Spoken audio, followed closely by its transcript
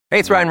Hey,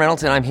 it's Ryan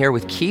Reynolds, and I'm here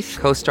with Keith,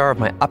 co-star of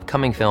my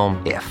upcoming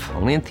film, If,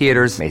 only in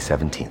theaters May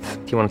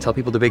 17th. Do you want to tell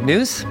people the big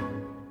news?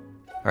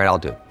 All right, I'll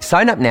do it.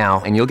 Sign up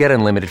now and you'll get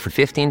unlimited for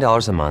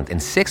 $15 a month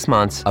and 6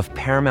 months of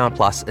Paramount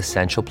Plus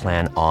Essential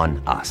Plan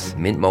on us.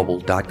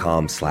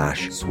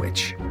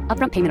 MintMobile.com/switch.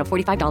 Upfront payment of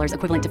 $45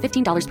 equivalent to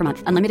 $15 per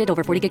month. Unlimited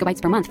over 40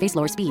 gigabytes per month. Face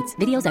lower speeds.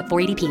 Videos at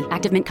 480p.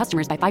 Active Mint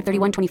customers by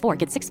 531.24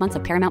 get 6 months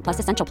of Paramount Plus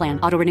Essential Plan.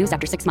 Auto renews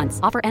after 6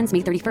 months. Offer ends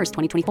May 31st,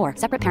 2024.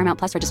 Separate Paramount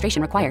Plus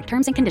registration required.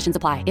 Terms and conditions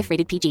apply if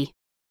rated PG.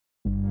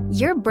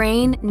 Your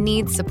brain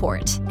needs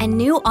support, and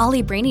new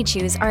Ollie Brainy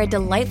Chews are a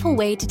delightful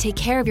way to take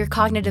care of your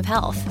cognitive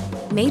health.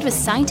 Made with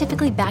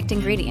scientifically backed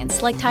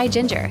ingredients like Thai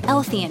ginger,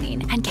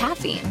 L-theanine, and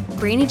caffeine,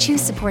 Brainy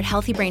Chews support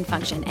healthy brain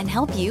function and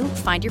help you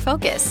find your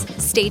focus,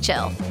 stay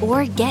chill,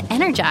 or get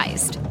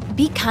energized.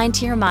 Be kind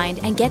to your mind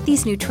and get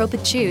these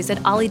nootropic chews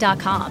at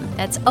ollie.com.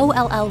 That's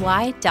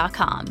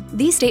OLLY.com.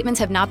 These statements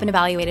have not been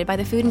evaluated by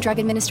the Food and Drug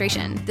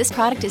Administration. This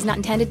product is not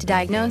intended to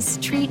diagnose,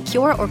 treat,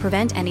 cure, or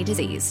prevent any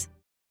disease.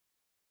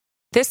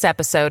 This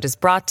episode is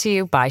brought to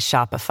you by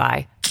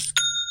Shopify.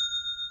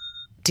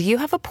 Do you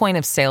have a point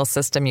of sale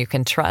system you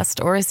can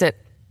trust, or is it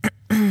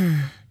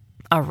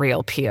a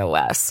real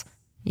POS?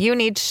 You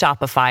need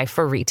Shopify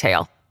for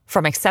retail.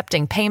 From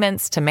accepting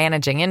payments to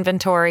managing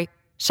inventory,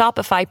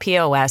 Shopify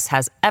POS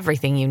has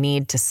everything you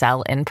need to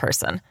sell in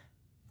person.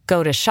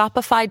 Go to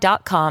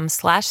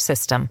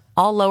shopify.com/system,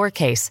 all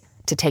lowercase,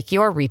 to take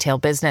your retail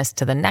business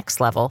to the next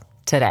level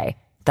today.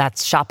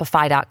 That's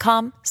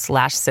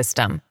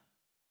shopify.com/system.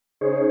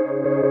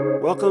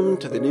 Welcome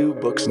to the New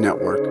Books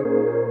Network.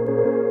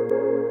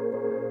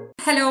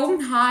 Hello,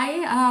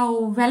 hi,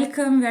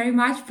 welcome very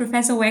much,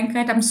 Professor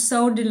Venkat. I'm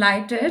so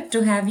delighted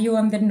to have you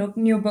on the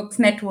New Books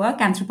Network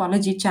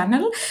Anthropology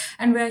channel.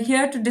 And we're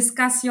here to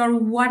discuss your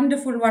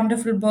wonderful,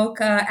 wonderful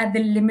book, At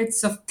the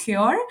Limits of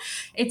Cure.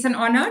 It's an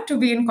honor to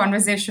be in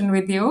conversation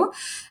with you.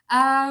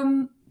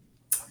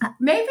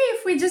 Maybe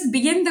if we just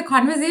begin the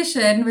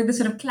conversation with the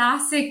sort of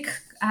classic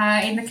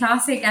in the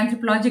classic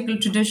anthropological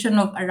tradition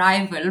of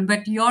arrival,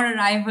 but your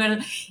arrival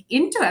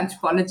into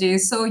anthropology.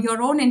 So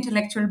your own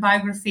intellectual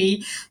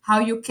biography, how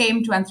you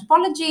came to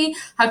anthropology,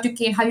 how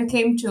you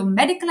came to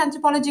medical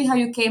anthropology, how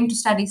you came to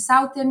study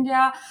South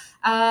India.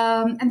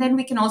 And then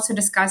we can also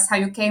discuss how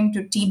you came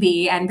to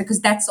TB, and because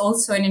that's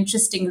also an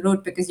interesting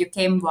route because you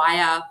came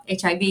via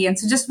HIV. And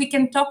so just we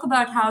can talk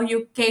about how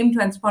you came to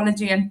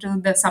anthropology and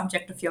to the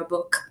subject of your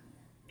book.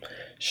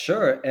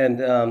 Sure.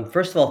 And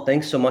first of all,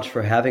 thanks so much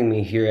for having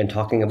me here and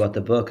talking about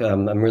the book.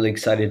 I'm really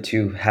excited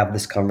to have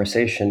this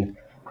conversation.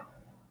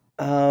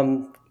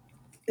 I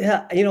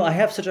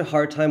have such a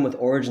hard time with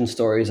origin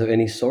stories of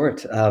any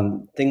sort.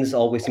 Things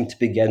always seem to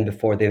begin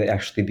before they've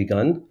actually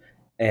begun,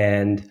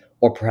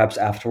 or perhaps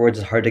afterwards.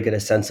 It's hard to get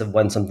a sense of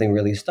when something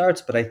really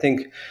starts. But I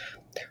think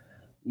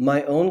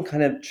my own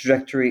kind of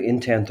trajectory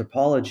into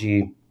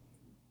anthropology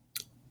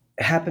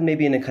happened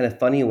maybe in a kind of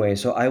funny way.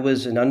 So I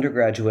was an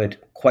undergraduate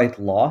quite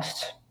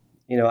lost.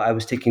 I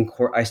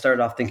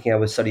started off thinking I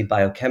would study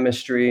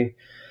biochemistry.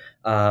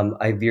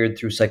 I veered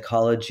through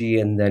psychology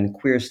and then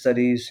queer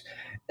studies.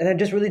 And I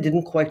just really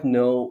didn't quite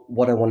know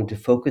what I wanted to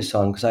focus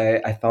on because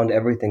I found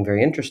everything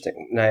very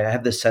interesting. And I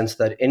have this sense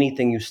that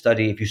anything you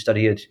study, if you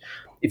study it,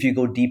 if you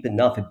go deep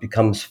enough, it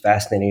becomes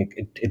fascinating.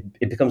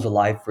 It becomes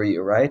alive for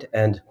you, right?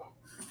 And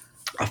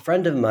a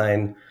friend of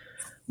mine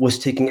was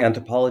taking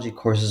anthropology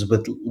courses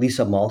with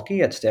Lisa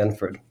Malky at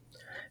Stanford.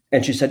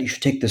 And she said, you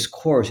should take this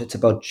course. It's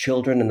about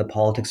children and the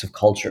politics of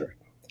culture.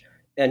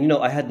 And,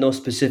 I had no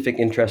specific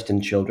interest in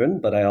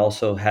children, but I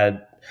also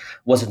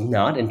wasn't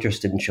not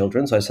interested in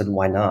children. So I said,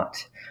 why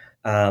not?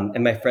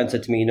 And my friend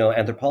said to me,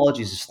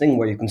 anthropology is this thing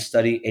where you can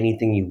study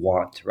anything you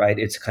want, right?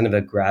 It's kind of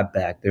a grab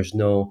bag. There's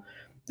no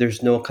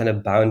kind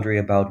of boundary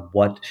about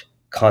what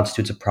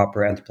constitutes a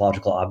proper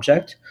anthropological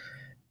object.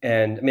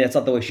 And that's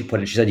not the way she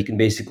put it. She said, you can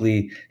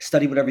basically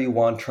study whatever you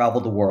want, travel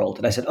the world.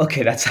 And I said,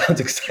 okay, that sounds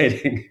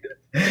exciting.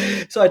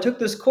 So I took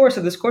this course,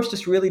 and this course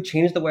just really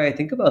changed the way I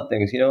think about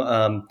things.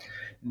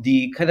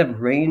 The kind of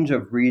range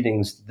of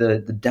readings, the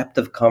depth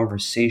of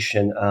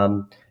conversation.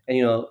 Lisa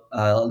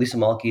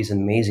Malky is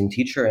an amazing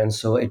teacher. And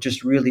so it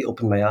just really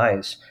opened my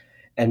eyes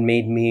and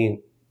made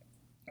me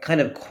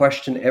kind of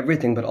question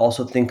everything, but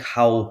also think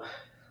how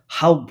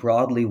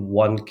broadly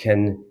one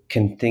can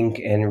think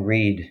and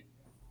read.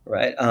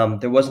 Right.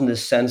 There wasn't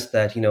this sense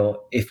that,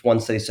 if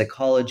one studies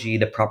psychology,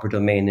 the proper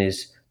domain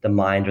is the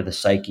mind or the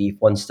psyche. If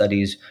one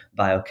studies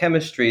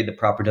biochemistry, the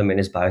proper domain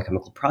is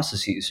biochemical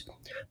processes.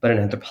 But in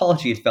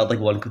anthropology, it felt like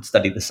one could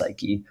study the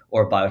psyche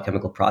or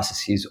biochemical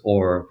processes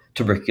or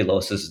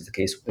tuberculosis, as the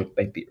case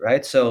might be.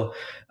 Right. So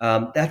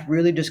that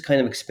really just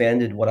kind of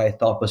expanded what I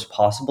thought was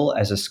possible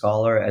as a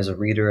scholar, as a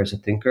reader, as a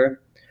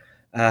thinker.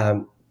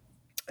 And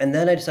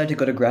then I decided to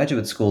go to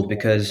graduate school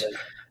because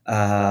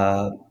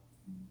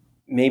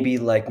maybe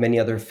like many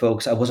other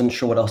folks, I wasn't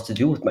sure what else to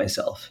do with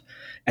myself.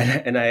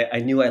 And I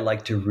knew I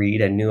liked to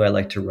read. I knew I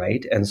liked to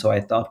write. And so I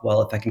thought, well,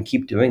 if I can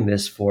keep doing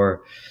this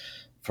for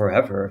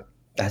forever,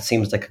 that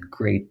seems like a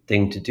great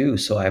thing to do.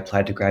 So I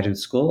applied to graduate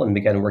school and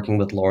began working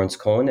with Lawrence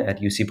Cohen at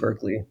UC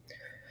Berkeley.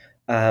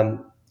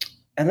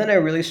 And then I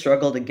really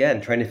struggled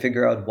again, trying to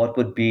figure out what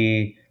would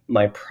be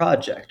my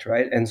project,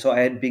 right? And so I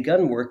had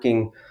begun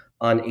working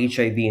on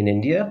HIV in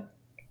India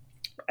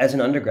as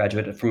an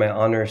undergraduate for my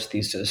honors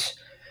thesis.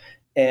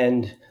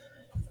 And,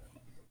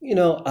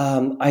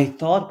 I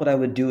thought what I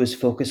would do is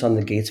focus on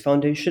the Gates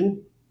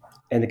Foundation.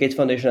 And the Gates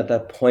Foundation at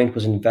that point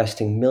was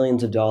investing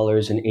millions of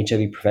dollars in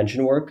HIV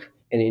prevention work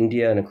in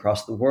India and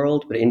across the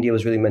world. But India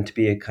was really meant to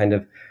be a kind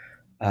of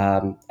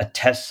a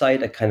test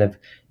site, a kind of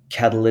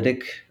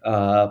catalytic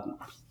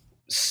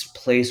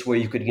place where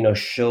you could,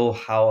 show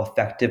how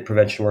effective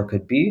prevention work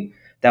could be.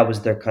 That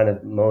was their kind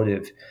of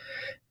motive.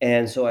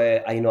 And so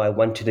I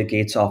went to the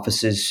Gates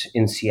offices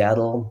in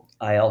Seattle.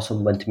 I also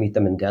went to meet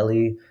them in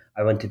Delhi.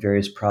 I went to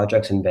various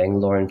projects in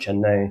Bangalore and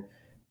Chennai.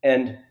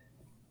 And,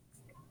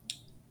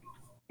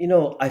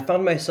 I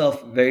found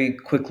myself very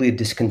quickly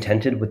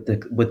discontented with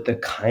the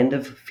kind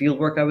of field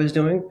work I was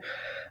doing.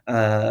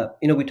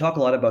 We talk a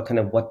lot about kind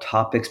of what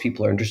topics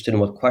people are interested in,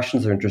 what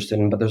questions they're interested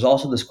in, but there's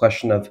also this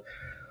question of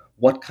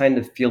what kind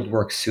of field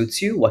work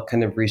suits you, what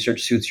kind of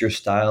research suits your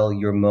style,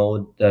 your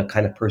mode, the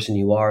kind of person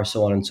you are,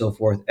 so on and so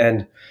forth.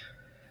 And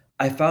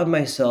I found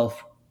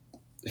myself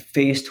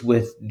faced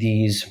with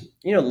these,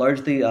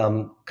 largely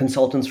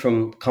consultants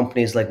from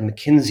companies like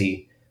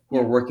McKinsey who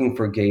are working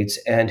for Gates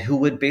and who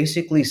would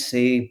basically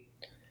say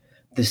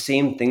the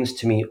same things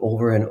to me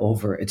over and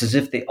over. It's as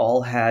if they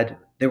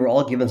were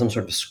all given some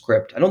sort of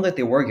script. I don't think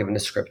they were given a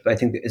script, but I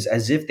think it's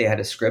as if they had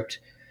a script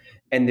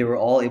and they were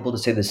all able to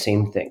say the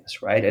same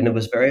things, right? And it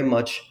was very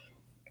much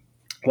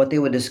what they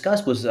would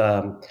discuss was,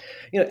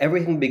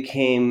 everything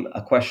became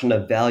a question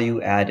of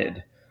value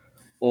added,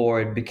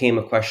 or it became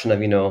a question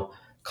of,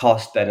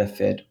 cost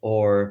benefit,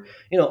 or,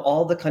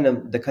 all the kind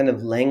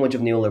of language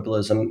of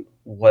neoliberalism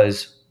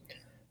was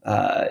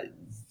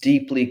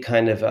deeply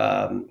kind of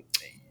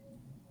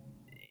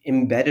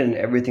embedded in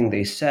everything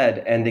they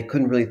said, and they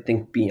couldn't really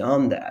think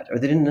beyond that, or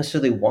they didn't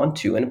necessarily want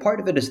to. And part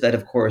of it is that,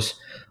 of course,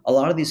 a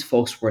lot of these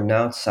folks were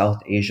not South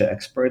Asia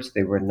experts.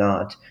 They were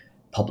not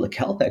public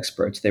health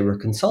experts. They were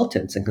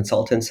consultants, and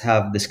consultants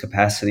have this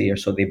capacity, or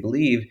so they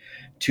believe,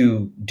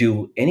 to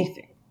do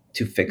anything,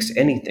 to fix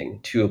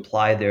anything, to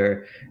apply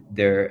their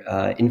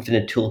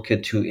infinite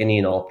toolkit to any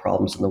and all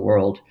problems in the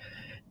world.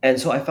 And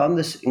so I found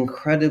this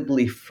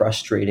incredibly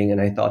frustrating, and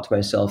I thought to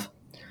myself,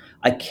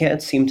 I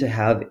can't seem to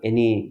have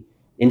any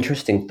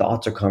interesting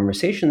thoughts or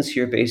conversations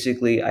here.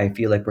 Basically, I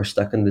feel like we're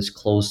stuck in this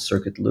closed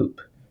circuit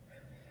loop.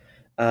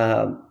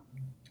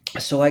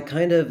 So I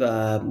kind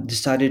of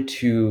decided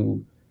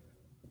to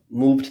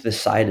move to the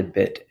side a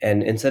bit.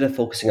 And instead of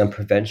focusing on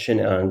prevention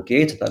and on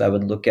Gates, I thought I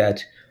would look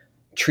at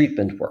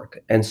treatment work.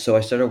 And so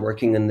I started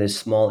working in this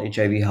small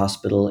HIV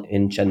hospital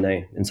in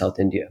Chennai in South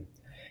India.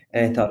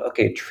 And I thought,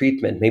 okay,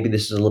 treatment, maybe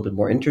this is a little bit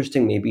more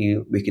interesting. Maybe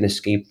we can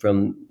escape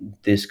from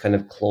this kind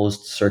of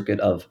closed circuit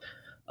of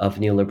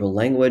neoliberal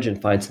language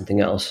and find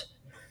something else.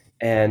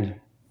 And,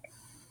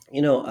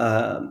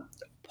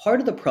 part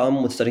of the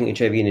problem with studying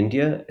HIV in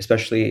India,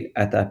 especially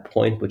at that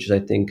point, which is, I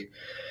think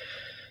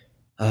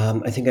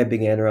I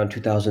began around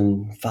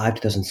 2005,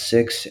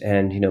 2006,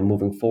 and,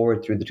 moving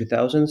forward through the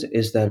 2000s,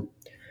 is that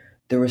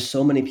there were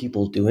so many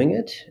people doing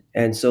it.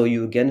 And so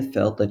you again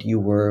felt that you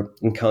were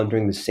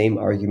encountering the same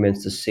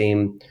arguments, the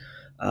same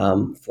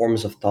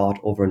forms of thought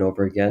over and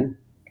over again.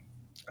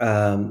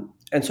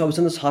 And so I was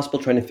in this hospital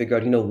trying to figure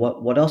out,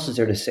 what else is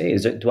there to say?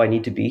 Do I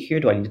need to be here?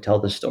 Do I need to tell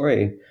this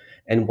story?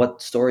 And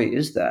what story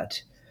is that?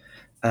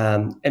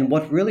 And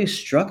what really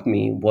struck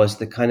me was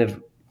the kind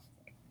of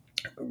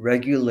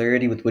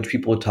regularity with which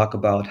people would talk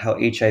about how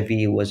HIV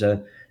was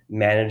a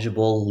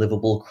manageable,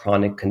 livable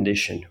chronic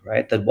condition,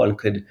 right? That one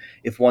could,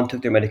 if one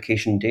took their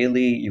medication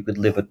daily, you could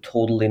live a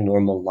totally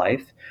normal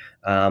life.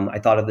 I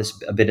thought of this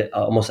a bit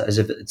almost as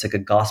if it's like a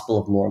gospel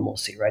of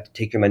normalcy, right?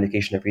 Take your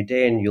medication every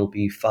day and you'll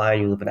be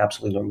fine. You'll live an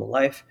absolutely normal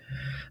life.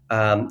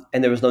 And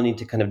there was no need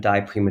to kind of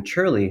die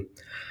prematurely.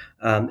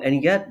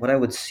 And yet what I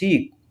would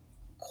see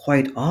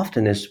quite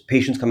often is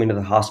patients coming to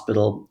the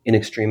hospital in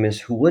extremis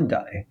who would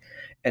die.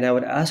 And I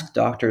would ask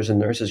doctors and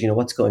nurses,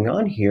 what's going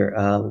on here?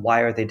 Why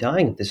are they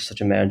dying if this is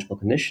such a manageable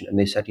condition? And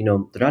they said, they're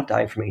not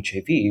dying from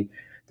HIV,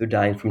 they're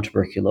dying from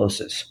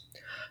tuberculosis.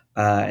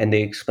 And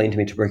they explained to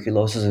me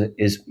tuberculosis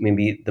is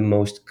maybe the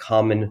most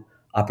common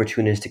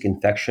opportunistic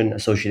infection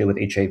associated with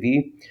HIV.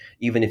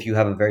 Even if you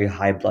have a very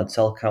high blood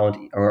cell count,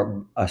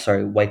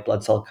 white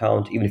blood cell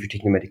count, even if you're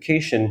taking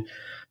medication,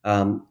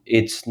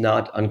 it's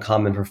not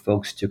uncommon for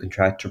folks to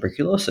contract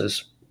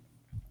tuberculosis.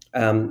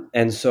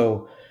 And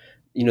so,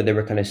 they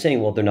were kind of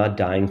saying, well, they're not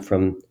dying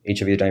from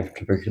HIV, they're dying from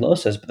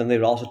tuberculosis. But then they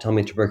would also tell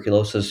me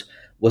tuberculosis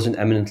was an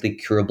eminently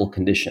curable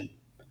condition,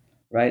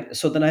 right?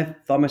 So then I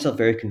found myself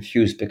very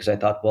confused because I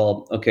thought,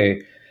 well,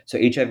 okay, so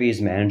HIV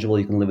is manageable.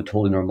 You can live a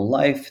totally normal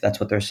life. That's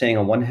what they're saying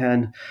on one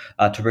hand.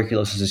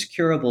 Tuberculosis is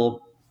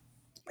curable.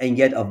 And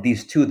yet of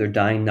these two, they're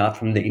dying not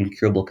from the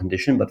incurable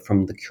condition, but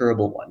from the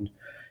curable one.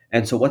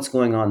 And so what's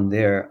going on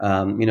there?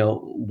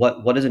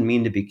 What does it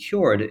mean to be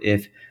cured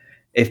if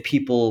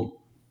people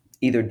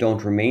either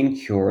don't remain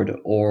cured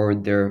or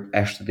they're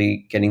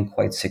actually getting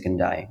quite sick and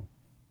dying?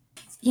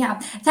 Yeah,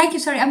 thank you.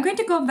 Sorry, I'm going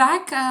to go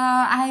back.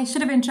 I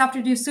should have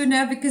interrupted you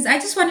sooner because I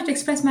just wanted to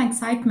express my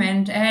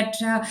excitement at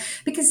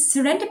because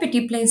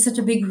serendipity plays such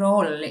a big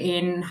role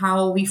in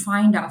how we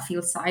find our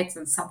field sites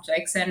and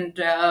subjects and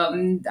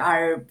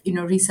our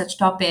research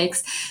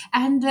topics.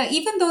 And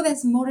even though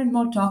there's more and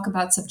more talk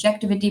about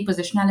subjectivity,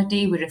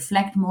 positionality, we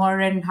reflect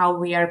more on how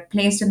we are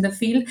placed in the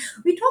field.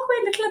 We talk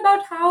very little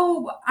about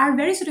how our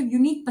very sort of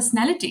unique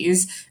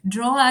personalities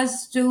draw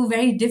us to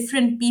very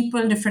different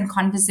people, different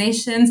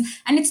conversations,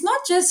 and it's not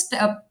just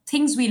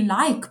things we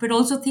like, but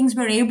also things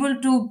we're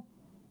able to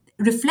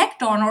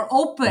reflect on or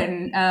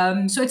open.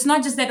 So it's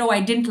not just that, oh, I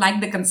didn't like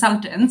the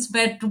consultants,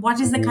 but what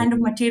is the Mhm. kind of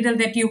material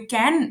that you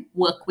can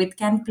work with,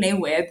 can play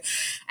with?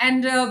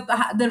 And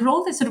the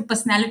role that sort of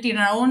personality in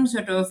our own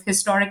sort of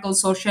historical,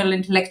 social,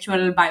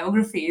 intellectual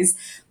biographies.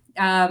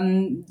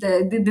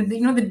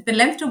 The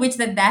length to which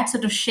that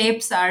sort of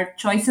shapes our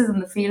choices in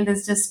the field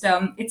is just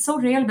it's so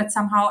real, but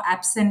somehow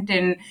absent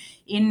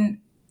in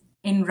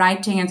in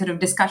writing and sort of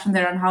discussions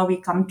around how we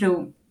come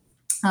to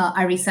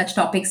our research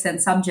topics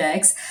and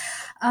subjects.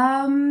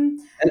 Um,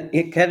 And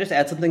can I just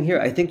add something here?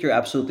 I think you're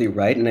absolutely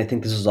right, and I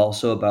think this is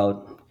also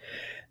about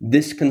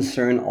this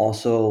concern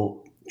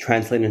also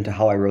translated into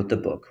how I wrote the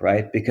book,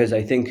 right? Because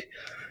I think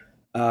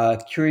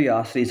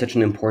curiosity is such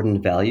an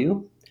important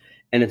value,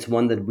 and it's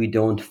one that we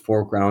don't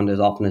foreground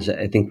as often as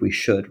I think we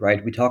should,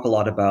 right? We talk a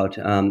lot about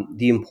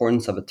the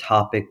importance of a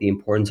topic, the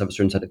importance of a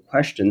certain set of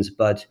questions,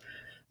 but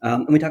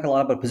and we talk a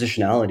lot about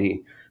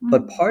positionality.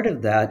 But part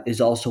of that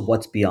is also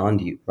what's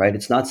beyond you, right?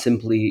 It's not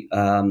simply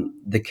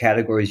the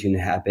categories you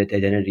inhabit,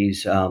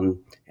 identities, and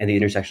the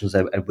intersections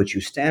at which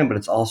you stand, but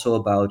it's also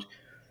about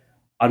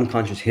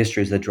unconscious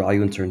histories that draw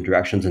you in certain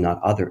directions and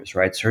not others,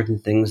 right? Certain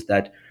things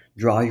that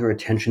draw your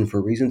attention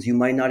for reasons you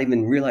might not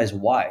even realize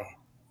why,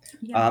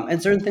 yeah.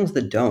 and certain things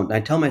that don't. And I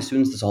tell my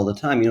students this all the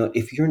time.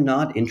 If you're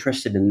not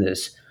interested in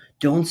this,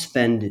 don't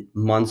spend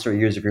months or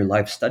years of your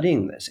life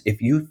studying this.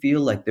 If you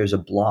feel like there's a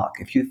block,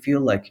 if you feel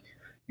like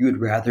you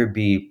would rather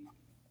be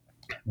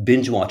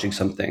binge watching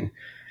something,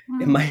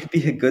 it might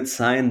be a good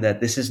sign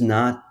that this is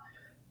not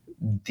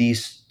the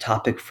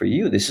topic for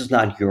you. This is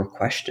not your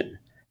question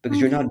because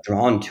you're not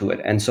drawn to it.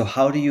 And so,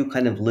 how do you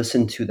kind of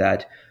listen to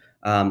that,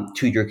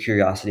 to your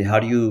curiosity? How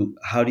do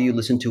you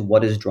listen to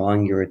what is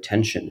drawing your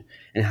attention,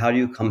 and how do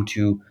you come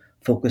to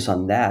focus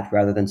on that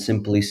rather than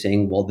simply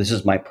saying, "Well, this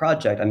is my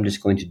project. I'm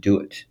just going to do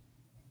it."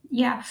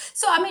 Yeah.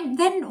 So I mean,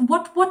 then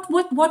what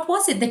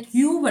was it that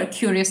you were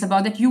curious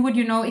about that you would,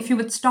 if you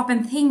would stop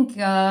and think,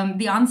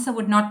 the answer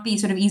would not be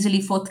sort of easily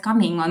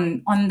forthcoming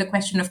on the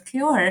question of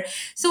cure.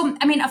 So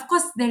I mean, of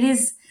course, there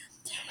is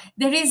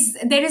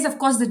of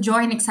course the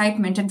joy and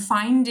excitement in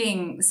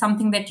finding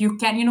something that you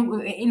can,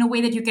 in a way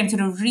that you can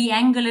sort of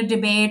re-angle a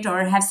debate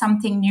or have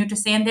something new to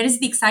say, and there is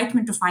the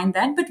excitement to find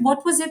that. But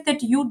what was it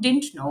that you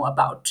didn't know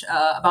about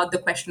the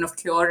question of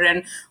cure,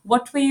 and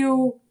what were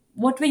you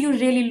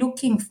really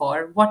looking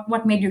for?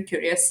 What made you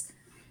curious?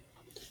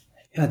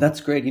 Yeah, that's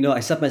great. I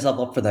set myself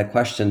up for that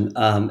question,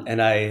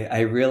 and I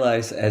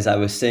realized as I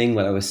was saying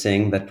what I was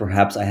saying that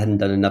perhaps I hadn't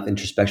done enough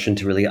introspection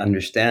to really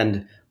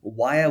understand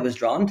why I was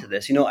drawn to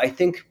this. I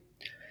think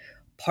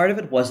part of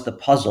it was the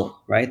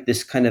puzzle, right?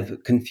 This kind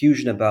of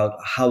confusion about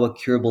how a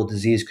curable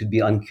disease could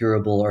be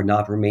uncurable or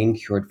not remain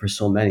cured for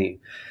so many.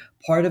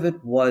 Part of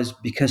it was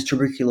because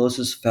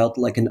tuberculosis felt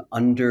like an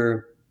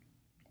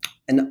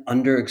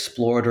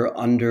underexplored or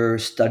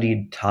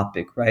understudied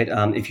topic, right?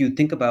 If you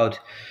think about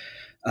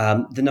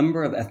the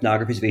number of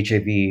ethnographies of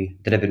HIV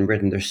that have been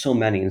written, there's so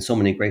many and so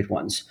many great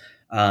ones.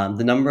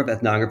 The number of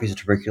ethnographies of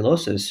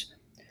tuberculosis,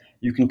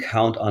 you can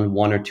count on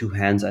one or two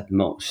hands at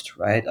most,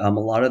 right? A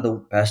lot of the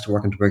best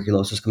work on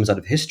tuberculosis comes out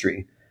of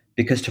history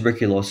because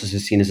tuberculosis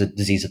is seen as a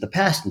disease of the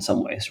past in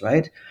some ways,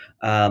 right?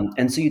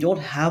 And so you don't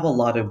have a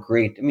lot of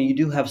great, I mean, you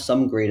do have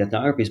some great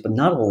ethnographies, but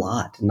not a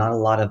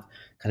lot of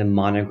kind of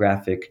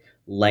monographic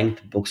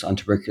length books on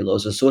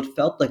tuberculosis. So it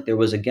felt like there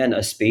was, again,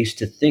 a space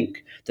to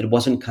think that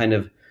wasn't kind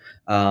of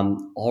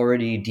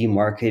already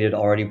demarcated,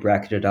 already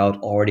bracketed out,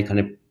 already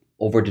kind of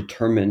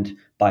overdetermined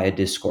by a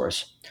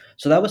discourse.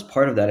 So that was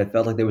part of that. It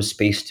felt like there was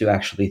space to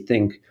actually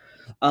think.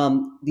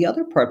 The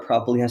other part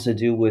probably has to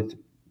do with,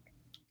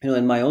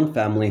 in my own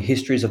family,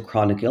 histories of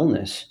chronic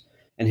illness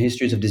and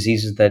histories of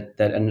diseases that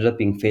ended up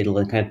being fatal,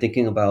 and kind of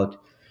thinking about,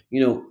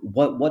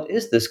 what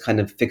is this kind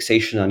of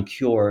fixation on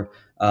cure?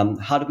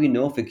 How do we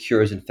know if a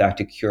cure is in fact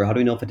a cure? How do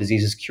we know if a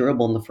disease is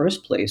curable in the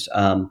first place?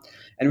 And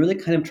really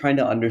kind of trying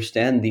to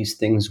understand these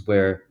things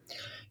where,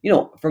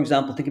 for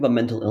example, thinking about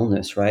mental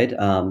illness, right?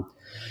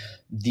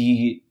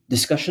 The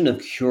discussion of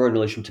cure in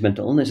relation to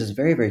mental illness is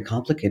very, very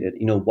complicated.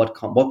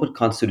 What would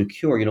constitute a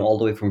cure? All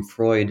the way from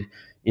Freud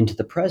into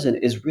the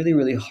present is really,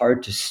 really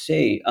hard to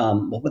say.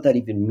 What would that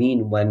even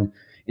mean when,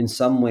 in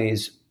some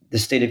ways, the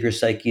state of your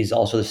psyche is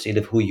also the state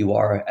of who you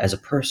are as a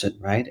person,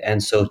 right?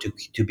 And so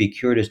to be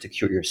cured is to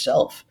cure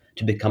yourself,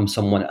 to become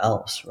someone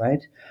else,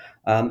 right?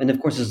 And of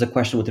course, there's the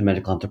question within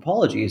medical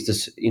anthropology is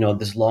this,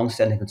 this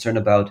long-standing concern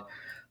about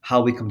how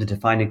we come to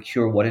define a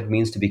cure, what it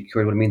means to be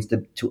cured, what it means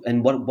to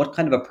and what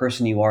kind of a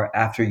person you are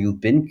after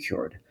you've been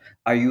cured.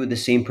 Are you the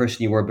same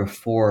person you were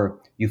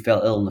before you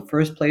fell ill in the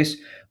first place,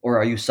 or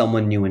are you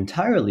someone new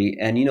entirely?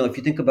 And if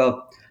you think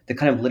about the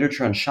kind of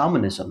literature on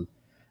shamanism,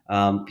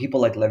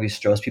 people like Levi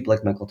Strauss, people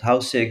like Michael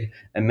Tausig,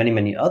 and many,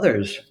 many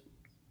others,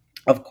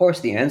 of course,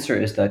 the answer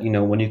is that,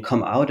 when you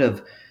come out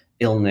of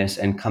illness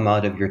and come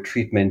out of your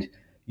treatment,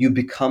 you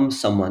become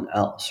someone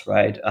else,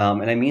 right?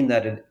 And I mean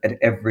that at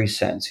every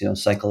sense,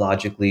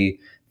 psychologically,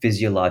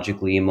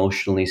 physiologically,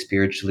 emotionally,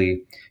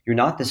 spiritually. You're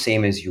not the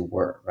same as you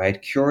were, right?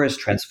 Cure is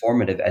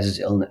transformative, as is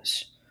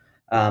illness.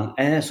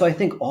 And so I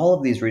think all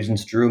of these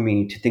reasons drew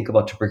me to think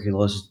about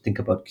tuberculosis, to think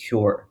about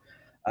cure,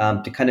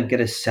 to kind of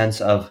get a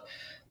sense of,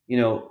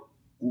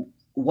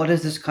 what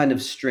is this kind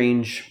of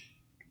strange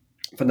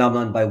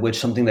phenomenon by which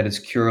something that is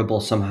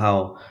curable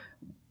somehow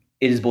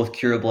it is both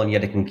curable and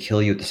yet it can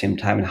kill you at the same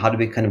time, and how do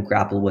we kind of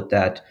grapple with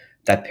that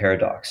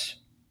paradox?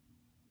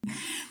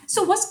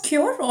 So was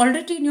cure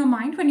already in your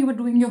mind when you were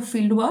doing your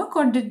field work,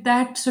 or did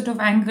that sort of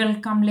angle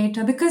come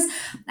later? Because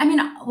I mean,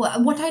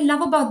 what I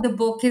love about the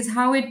book is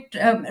how it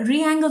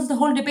re-angles the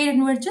whole debate,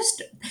 and we're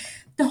just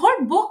the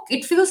whole book,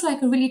 it feels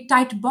like a really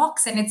tight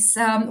box, and it's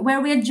where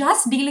we're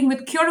just dealing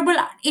with curable,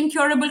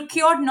 incurable,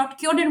 cured, not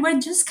cured, and we're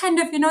just kind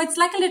of, it's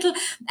like a little,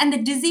 and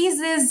the disease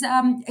is,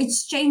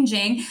 it's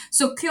changing.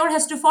 So cure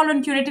has to follow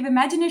in curative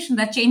imagination,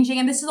 that's changing,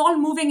 and this is all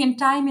moving in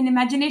time in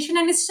imagination,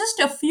 and it's just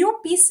a few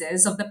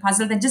pieces of the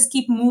puzzle that just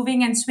keep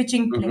moving and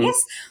switching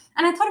place.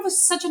 And I thought it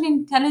was such an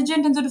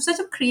intelligent and sort of such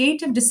a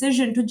creative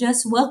decision to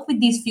just work with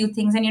these few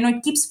things. And,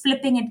 it keeps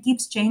flipping, it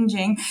keeps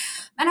changing.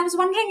 And I was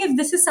wondering if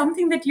this is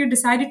something that you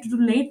decided to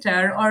do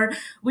later, or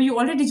were you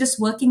already just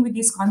working with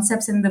these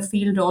concepts in the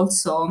field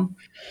also?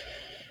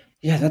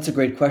 Yeah, that's a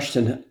great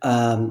question.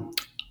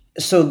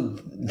 So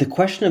the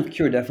question of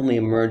cure definitely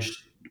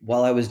emerged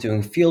while I was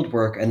doing field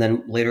work, and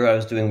then later I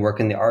was doing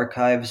work in the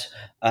archives.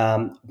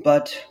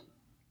 But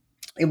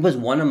it was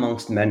one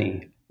amongst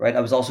many, right?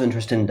 I was also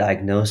interested in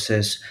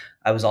diagnosis.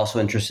 I was also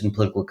interested in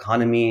political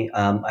economy.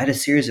 I had a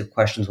series of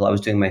questions while I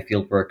was doing my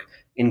field work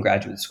in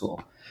graduate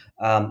school.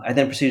 I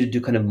then proceeded to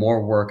do kind of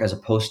more work as a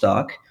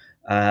postdoc.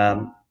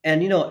 And,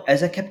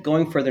 as I kept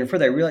going further and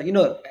further, I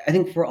realized, I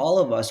think for all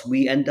of us,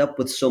 we end up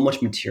with so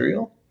much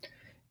material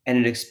and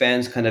it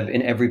expands kind of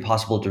in every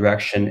possible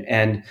direction.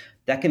 And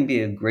that can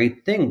be a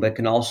great thing, but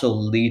can also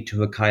lead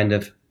to a kind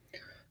of,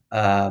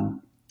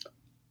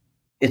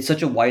 it's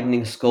such a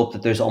widening scope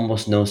that there's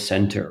almost no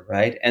center,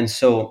 right? And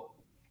so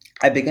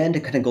I began to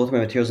kind of go through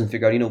my materials and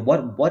figure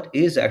out, what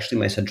is actually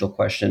my central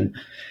question?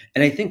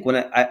 And I think when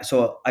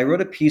I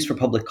wrote a piece for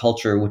Public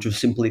Culture, which was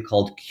simply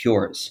called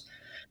Cures.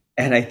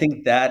 And I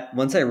think that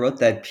once I wrote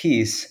that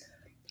piece,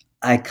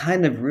 I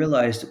kind of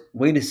realized,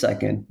 wait a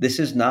second, this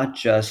is not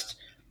just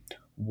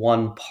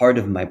one part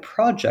of my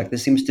project.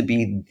 This seems to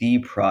be the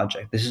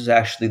project. This is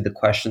actually the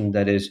question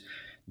that is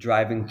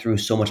driving through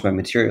so much of my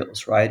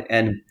materials, right?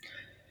 And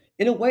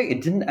in a way,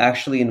 it didn't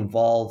actually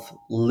involve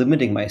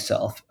limiting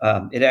myself.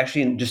 It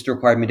actually just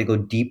required me to go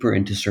deeper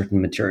into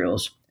certain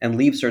materials and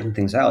leave certain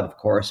things out, of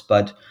course.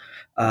 But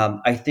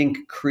I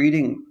think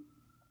creating,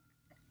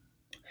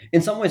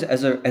 in some ways,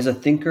 as a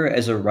thinker,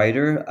 as a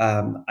writer,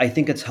 I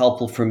think it's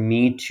helpful for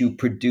me to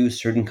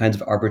produce certain kinds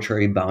of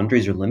arbitrary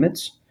boundaries or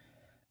limits,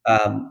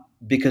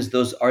 because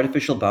those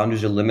artificial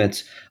boundaries or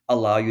limits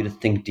allow you to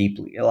think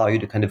deeply, allow you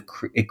to kind of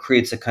it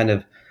creates a kind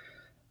of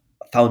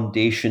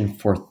foundation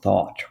for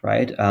thought,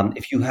 right?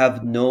 If you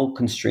have no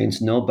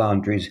constraints, no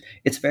boundaries,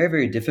 it's very,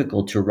 very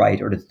difficult to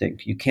write or to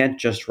think. You can't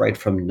just write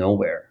from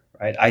nowhere,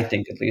 right? I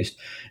think, at least.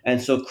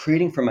 And so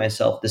creating for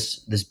myself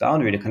this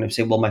boundary to kind of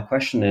say, well, my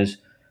question is,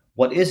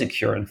 what is a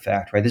cure, in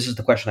fact, right? This is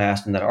the question I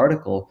asked in that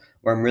article,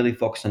 where I'm really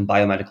focused on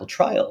biomedical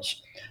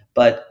trials.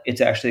 But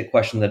it's actually a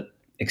question that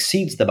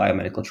exceeds the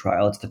biomedical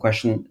trial. It's a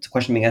question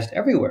being asked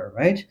everywhere,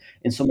 right?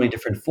 In so many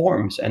different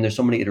forms, and there's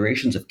so many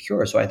iterations of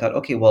cure. So I thought,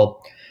 okay,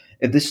 well,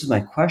 if this is my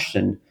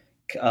question,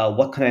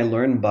 what can I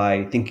learn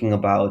by thinking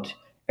about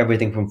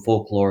everything from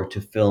folklore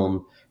to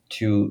film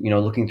to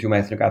looking through my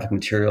ethnographic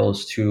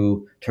materials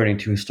to turning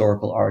to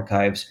historical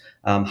archives?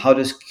 How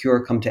does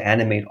cure come to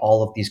animate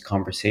all of these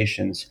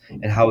conversations,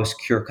 and how is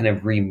cure kind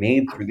of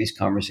remade through these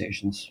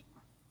conversations?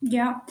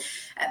 Yeah.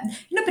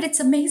 But it's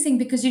amazing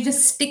because you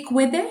just stick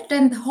with it,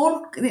 and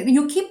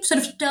you keep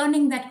sort of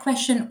turning that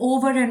question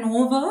over and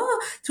over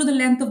through the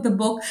length of the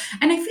book.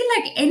 And I feel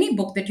like any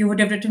book that you would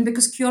have written,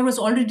 because cure was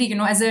already,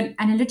 as an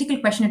analytical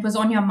question, it was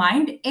on your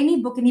mind,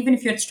 any book, and even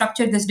if you had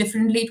structured this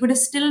differently, it would have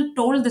still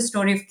told the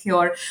story of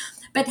cure.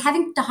 But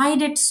having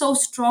tied it so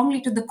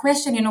strongly to the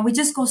question, we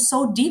just go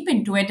so deep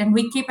into it, and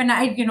we keep, and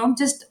I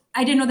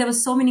didn't know there were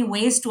so many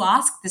ways to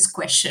ask this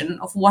question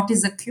of what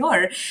is a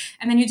cure.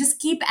 And then you just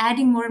keep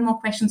adding more and more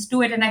questions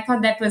to it. And I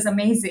thought that was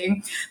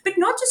amazing. But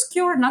not just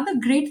cure. Another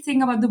great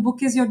thing about the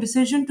book is your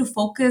decision to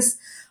focus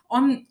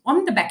on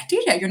the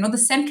bacteria. The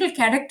central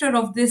character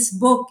of this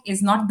book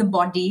is not the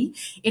body.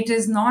 It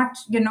is not,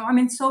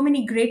 so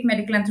many great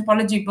medical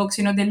anthropology books,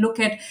 they look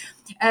at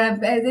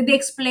They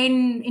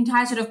explain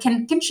entire sort of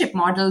kinship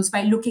models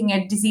by looking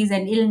at disease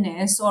and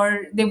illness,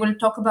 or they will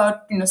talk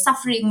about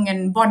suffering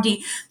and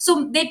body.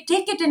 So they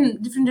take it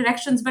in different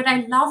directions. But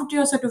I loved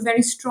your sort of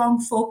very strong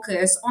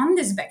focus on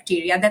this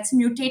bacteria that's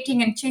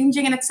mutating and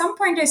changing. And at some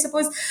point, I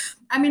suppose,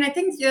 I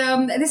think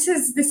this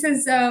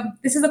is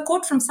a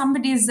quote from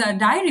somebody's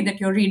diary that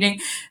you're reading,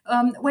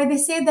 where they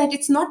say that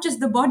it's not just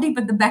the body,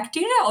 but the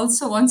bacteria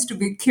also wants to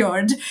be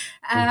cured.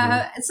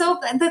 So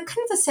the kind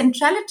of the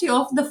centrality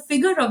of the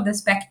figure of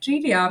this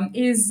bacteria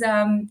is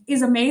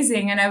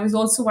amazing. And I was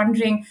also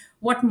wondering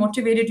what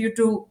motivated you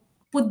to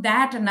put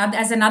that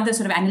as another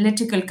sort of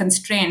analytical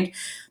constraint,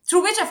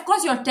 through which, of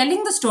course, you're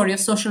telling the story of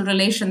social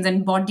relations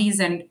and bodies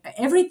and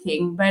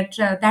everything, but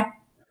that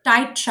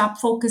tight, sharp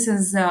focus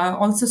is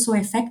also so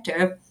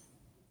effective.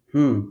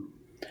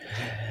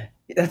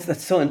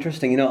 That's so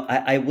interesting.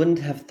 I wouldn't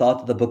have thought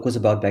that the book was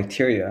about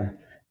bacteria,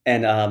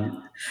 and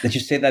that you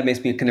say that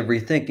makes me kind of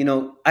rethink. And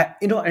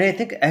I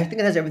think it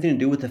has everything to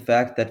do with the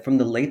fact that from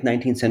the late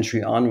 19th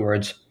century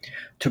onwards,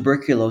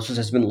 tuberculosis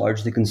has been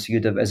largely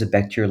conceived of as a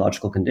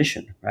bacteriological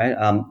condition, right?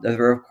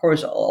 There are, of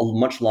course, a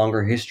much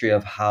longer history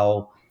of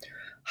how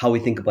we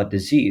think about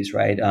disease,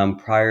 right?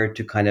 Prior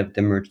to kind of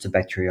the emergence of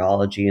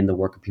bacteriology and the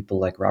work of people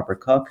like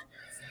Robert Koch.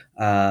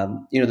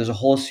 There's a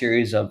whole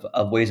series of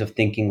ways of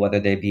thinking, whether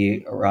they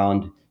be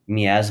around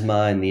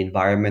miasma and the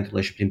environment, the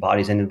relationship between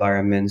bodies and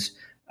environments,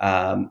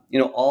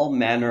 all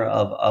manner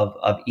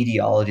of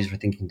etiologies for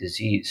thinking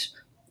disease.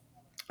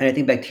 And I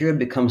think bacteria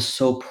becomes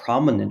so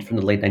prominent from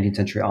the late 19th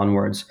century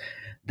onwards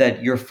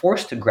that you're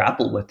forced to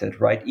grapple with it,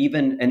 right?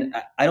 And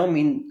I don't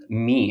mean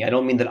me, I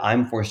don't mean that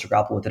I'm forced to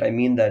grapple with it. I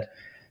mean that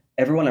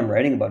everyone I'm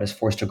writing about is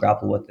forced to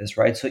grapple with this,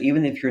 right? So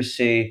even if you're,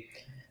 say,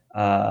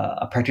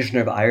 a practitioner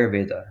of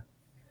Ayurveda,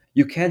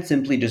 you can't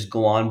simply just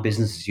go on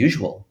business as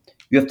usual.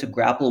 You have to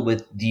grapple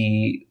with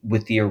the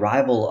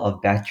arrival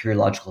of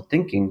bacteriological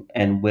thinking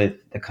and with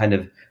the kind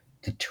of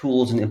the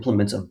tools and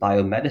implements of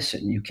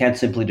biomedicine. You can't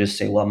simply just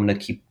say, well, I'm going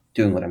to keep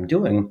doing what I'm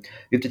doing.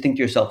 You have to think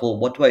to yourself, well,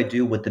 what do I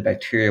do with the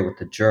bacteria, with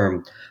the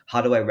germ?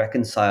 How do I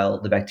reconcile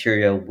the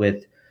bacteria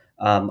with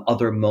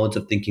other modes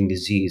of thinking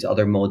disease,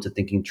 other modes of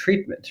thinking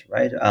treatment,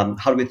 right?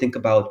 How do we think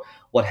about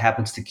what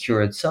happens to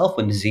cure itself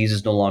when disease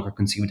is no longer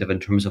conceived of in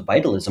terms of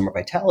vitalism or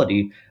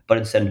vitality, but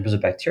instead in terms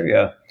of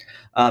bacteria?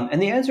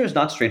 And the answer is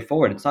not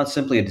straightforward. It's not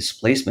simply a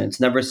displacement. It's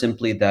never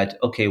simply that,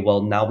 okay,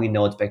 well, now we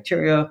know it's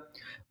bacteria.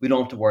 We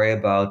don't have to worry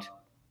about,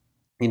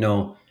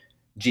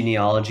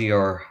 genealogy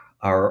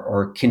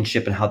or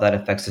kinship and how that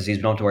affects disease.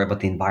 We don't have to worry about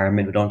the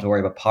environment. We don't have to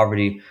worry about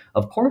poverty.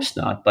 Of course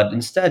not. But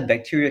instead,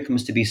 bacteria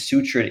comes to be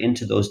sutured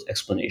into those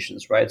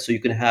explanations, right? So you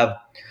can have,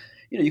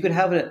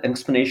 an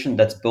explanation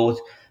that's both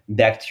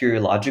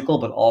bacteriological,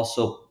 but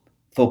also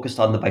focused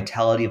on the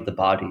vitality of the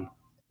body,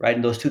 right?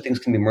 And those two things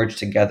can be merged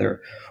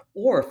together.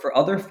 Or for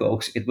other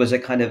folks, it was a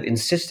kind of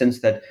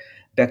insistence that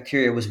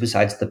bacteria was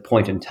besides the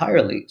point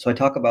entirely. So I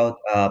talk about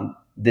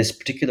this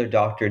particular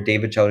doctor,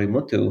 David Chowdhury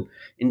Muthu,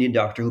 Indian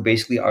doctor, who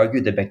basically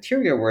argued that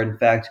bacteria were in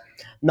fact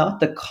not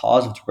the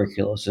cause of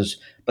tuberculosis,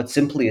 but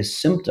simply a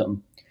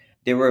symptom.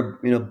 They were,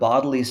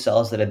 bodily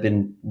cells that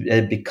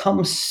had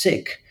become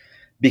sick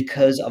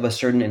because of a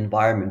certain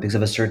environment, because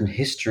of a certain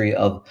history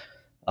of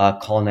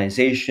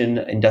colonization,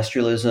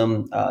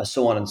 industrialism,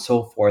 so on and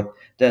so forth,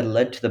 that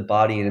led to the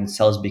body and its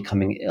cells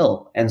becoming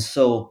ill. And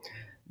so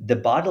the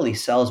bodily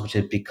cells, which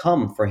had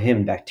become for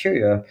him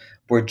bacteria,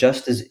 were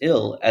just as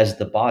ill as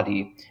the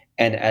body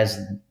and as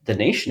the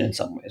nation in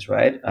some ways,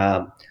 right?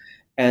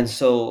 And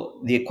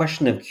so the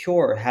question of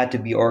cure had to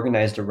be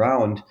organized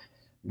around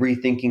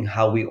rethinking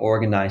how we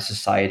organize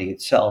society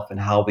itself and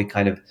how we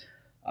kind of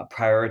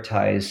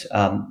prioritize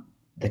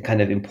the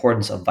kind of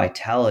importance of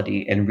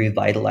vitality and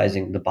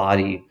revitalizing the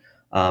body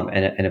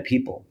and a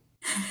people.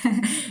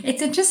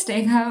 It's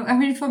interesting how,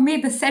 for me,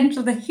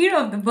 the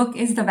hero of the book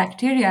is the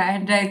bacteria,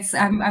 and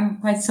I'm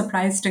quite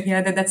surprised to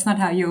hear that that's not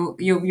how you.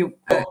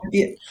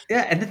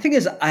 Yeah. And the thing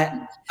is,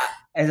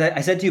 as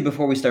I said to you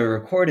before we started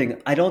recording,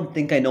 I don't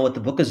think I know what the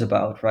book is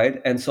about, right?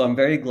 And so I'm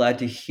very glad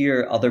to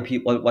hear other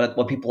people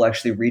what people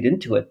actually read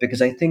into it,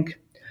 because I think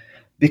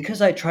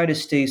because I try to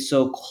stay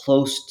so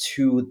close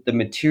to the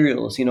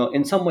materials,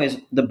 in some ways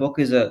the book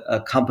is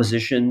a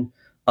composition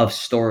of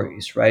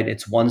stories, right?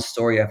 It's one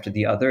story after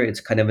the other.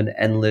 It's kind of an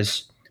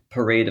endless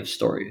parade of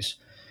stories.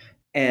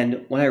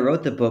 And when I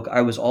wrote the book,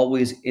 I was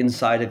always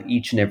inside of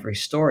each and every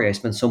story. I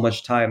spent so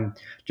much time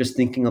just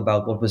thinking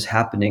about what was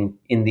happening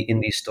in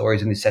these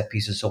stories, in these set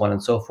pieces, so on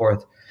and so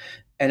forth.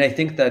 And I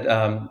think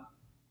that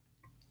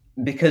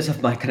because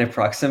of my kind of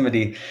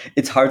proximity,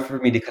 it's hard for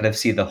me to kind of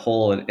see the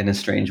whole in a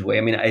strange way.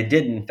 I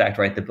did in fact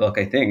write the book,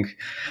 I think,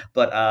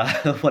 but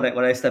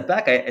when I step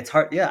back, it's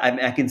hard. Yeah,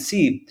 I can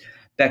see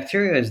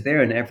bacteria is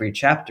there in every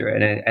chapter,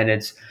 and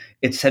it's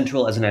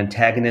central as an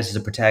antagonist, as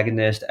a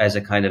protagonist, as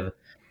a kind of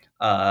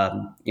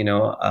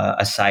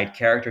a side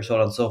character, so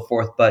on and so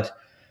forth. But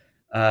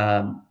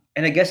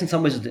and I guess in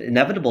some ways it's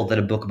inevitable that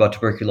a book about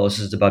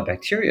tuberculosis is about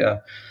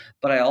bacteria.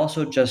 But I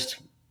also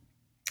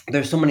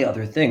there's so many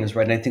other things,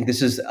 right? And I think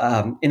this is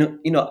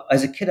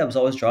as a kid I was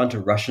always drawn to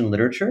Russian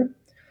literature,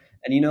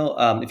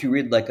 And if you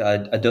read like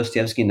a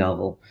Dostoevsky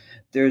novel,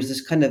 there's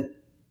this kind of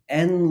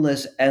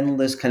endless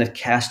kind of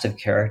cast of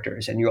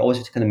characters, and you always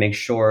have to kind of make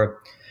sure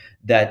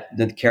that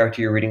the character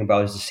you're reading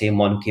about is the same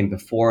one who came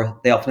before.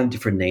 They often have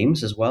different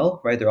names as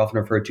well, right? They're often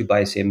referred to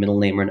by, say, a middle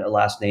name or a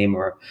last name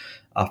or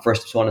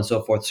first, so on and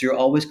so forth. So you're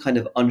always kind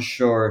of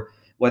unsure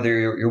whether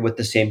you're with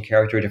the same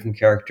character, a different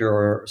character,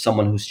 or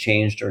someone who's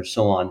changed, or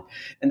so on.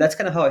 And that's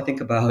kind of how I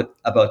think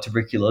about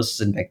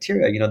tuberculosis and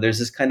bacteria. There's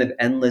this kind of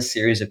endless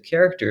series of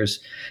characters,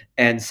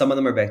 and some of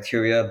them are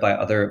bacteria by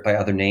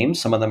other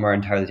names. Some of them are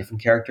entirely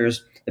different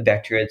characters. The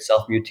bacteria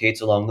itself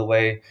mutates along the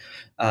way,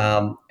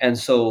 and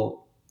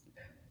so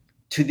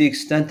to the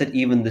extent that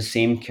even the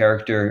same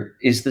character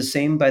is the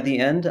same by the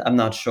end, I'm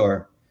not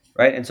sure,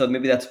 right? And so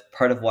maybe that's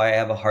part of why I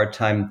have a hard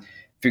time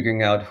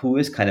figuring out who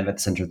is kind of at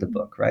the center of the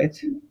book, right?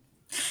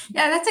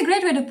 Yeah, that's a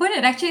great way to put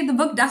it. Actually, the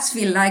book does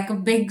feel like a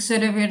big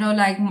sort of,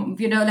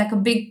 like a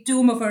big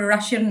tome of a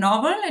Russian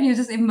novel, and you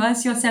just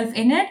immerse yourself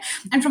in it.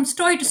 And from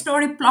story to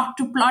story, plot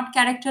to plot,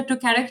 character to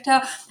character.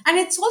 And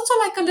it's also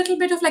like a little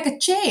bit of like a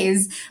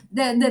chase.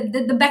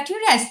 The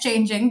bacteria is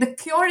changing. The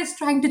cure is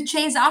trying to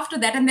chase after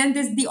that. And then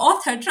there's the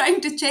author trying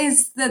to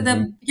chase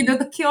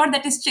the cure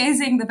that is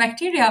chasing the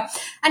bacteria.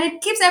 And it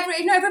keeps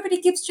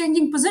everybody keeps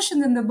changing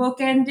positions in the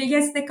book. And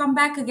yes, they come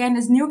back again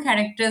as new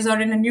characters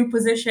or in a new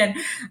position.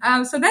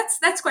 So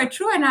that's quite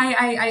true, and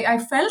I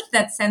felt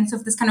that sense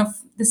of this kind of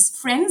this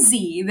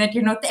frenzy that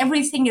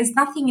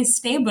nothing is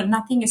stable,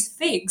 nothing is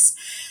fixed.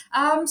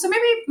 So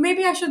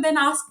maybe I should then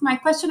ask my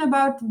question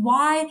about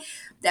why.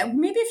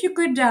 Maybe if you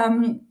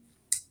could.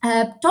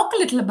 Talk a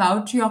little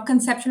about your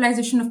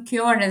conceptualization of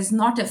cure as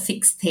not a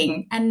fixed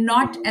thing and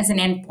not as an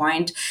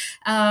endpoint,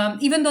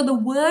 even though the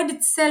word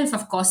itself,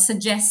 of course,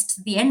 suggests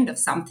the end of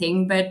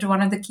something. But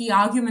one of the key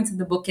arguments of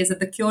the book is that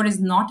the cure is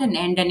not an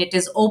end, and it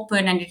is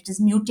open, and it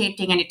is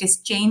mutating, and it is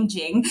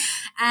changing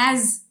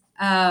as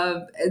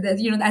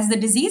as the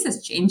disease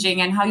is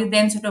changing, and how you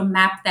then sort of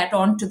map that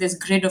onto this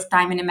grid of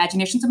time and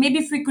imagination. So maybe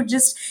if we could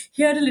just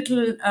hear a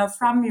little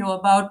from you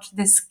about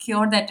this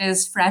cure that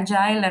is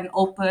fragile and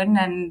open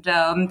and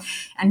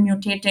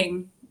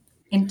mutating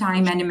in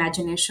time and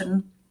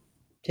imagination.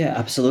 Yeah,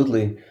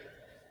 absolutely.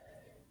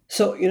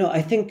 So,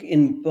 I think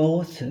in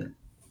both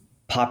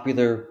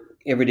popular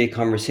everyday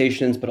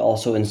conversations, but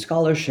also in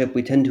scholarship,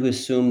 we tend to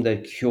assume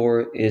that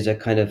cure is a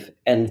kind of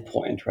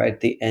endpoint, right?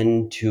 The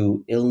end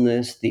to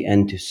illness, the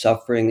end to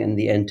suffering, and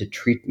the end to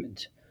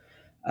treatment.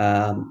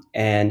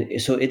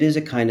 And so it is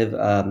a kind of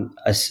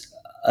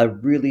a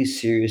really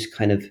serious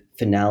kind of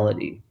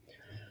finality.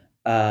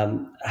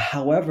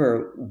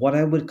 However, what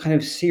I would kind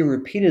of see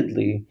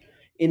repeatedly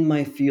in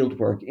my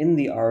fieldwork, in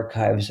the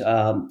archives,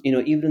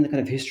 even in the kind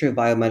of history of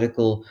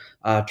biomedical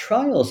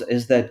trials,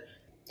 is that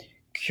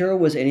cure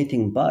was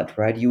anything but,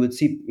 right? You would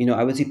see,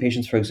 I would see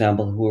patients, for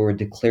example, who were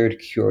declared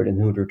cured and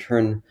who would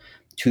return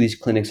to these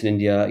clinics in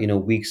India,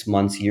 weeks,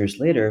 months, years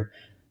later,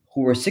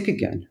 who were sick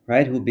again,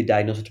 right? Who would be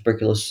diagnosed with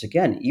tuberculosis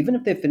again, even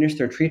if they finished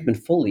their treatment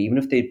fully, even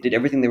if they did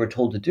everything they were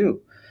told to do.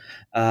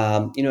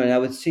 And I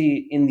would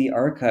see in the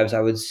archives, I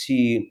would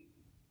see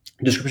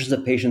descriptions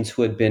of patients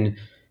who had been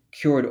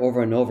cured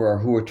over and over, or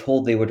who were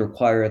told they would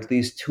require at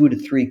least 2 to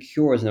 3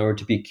 cures in order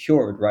to be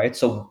cured, right?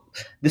 So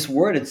this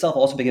word itself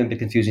also became a bit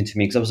confusing to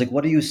me, because I was like,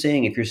 what are you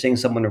saying? If you're saying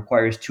someone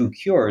requires 2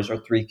 cures or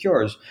 3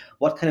 cures,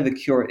 what kind of a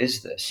cure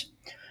is this?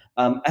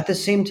 At the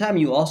same time,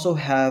 you also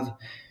have,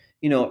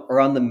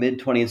 around the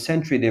mid 20th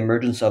century, the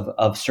emergence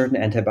of certain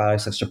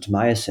antibiotics like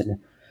streptomycin,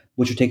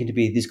 which are taken to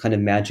be these kind of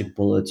magic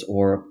bullets,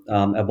 or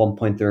at one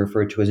point they're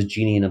referred to as a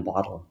genie in a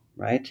bottle,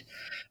 right?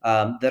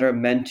 That are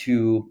meant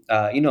to,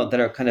 that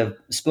are kind of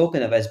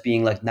spoken of as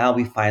being like, now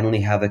we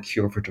finally have a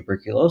cure for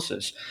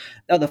tuberculosis.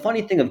 Now, the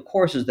funny thing, of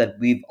course, is that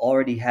we've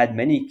already had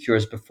many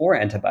cures before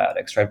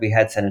antibiotics, right? We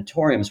had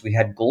sanatoriums, we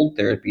had gold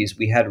therapies,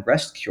 we had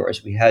rest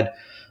cures, we had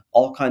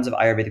all kinds of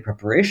Ayurvedic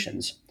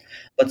preparations.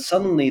 But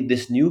suddenly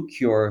this new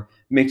cure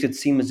makes it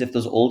seem as if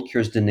those old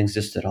cures didn't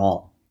exist at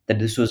all, that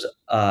this was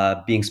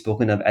being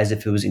spoken of as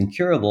if it was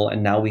incurable,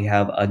 and now we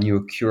have a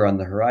new cure on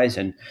the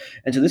horizon.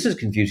 And so this is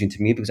confusing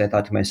to me, because I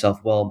thought to myself,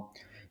 well,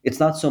 it's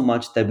not so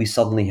much that we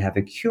suddenly have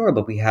a cure,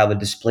 but we have a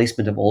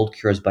displacement of old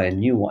cures by a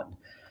new one.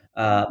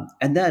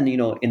 And then,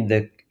 in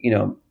the,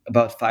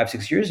 about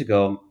 5-6 years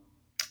ago,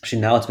 actually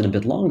now it's been a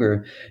bit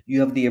longer, you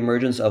have the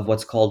emergence of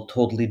what's called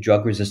totally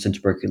drug-resistant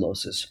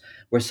tuberculosis,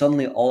 where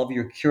suddenly all of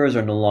your cures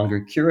are no longer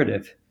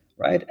curative,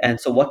 right? And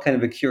so what kind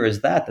of a cure is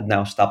that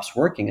now stops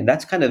working? And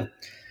that's kind of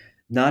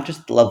not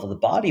just at the level of the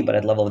body, but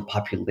at the level of the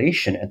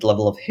population, at the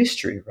level of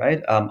history,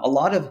 right? A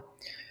lot of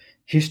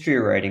history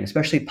writing,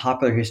 especially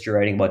popular history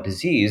writing about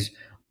disease,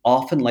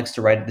 often likes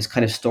to write this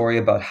kind of story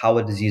about how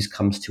a disease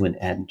comes to an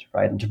end,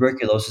 right? And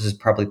tuberculosis is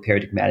probably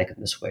paradigmatic in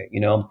this way.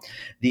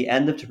 The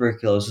end of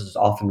tuberculosis is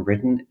often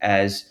written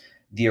as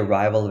the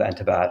arrival of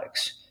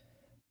antibiotics,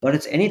 but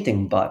it's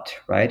anything but,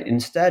 right?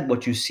 Instead,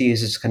 what you see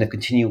is this kind of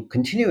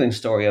continuing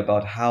story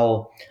about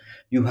how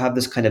you have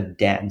this kind of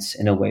dance,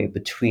 in a way,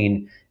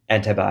 between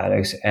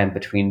antibiotics and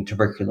between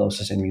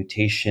tuberculosis and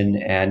mutation,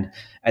 and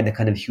the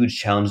kind of huge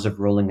challenges of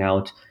rolling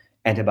out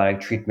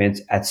antibiotic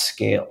treatments at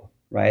scale,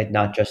 right?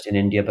 Not just in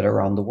India, but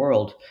around the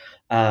world.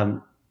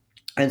 Um,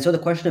 and so the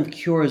question of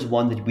cure is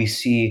one that we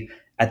see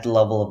at the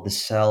level of the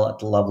cell, at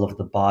the level of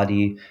the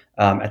body,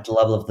 at the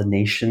level of the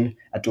nation,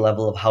 at the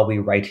level of how we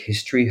write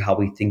history, how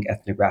we think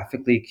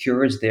ethnographically.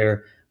 Cure is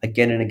there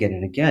again and again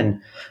and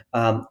again.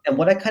 And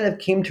what I kind of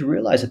came to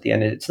realize at the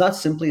end, it's not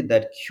simply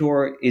that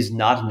cure is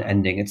not an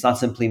ending. It's not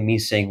simply me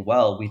saying,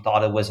 well, we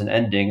thought it was an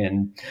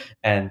ending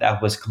and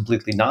that was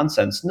completely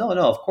nonsense. No,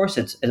 of course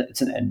it's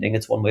an ending.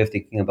 It's one way of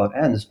thinking about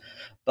ends,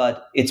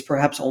 but it's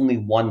perhaps only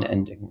one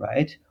ending,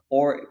 right?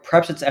 Or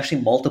perhaps it's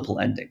actually multiple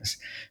endings.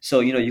 So,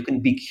 you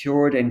can be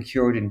cured and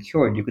cured and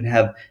cured. You can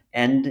have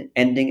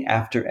ending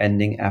after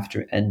ending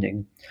after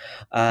ending.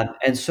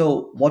 And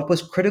so what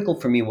was critical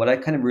for me, what I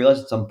kind of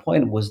realized at some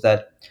point was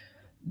that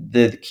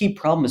the key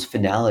problem is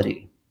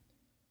finality.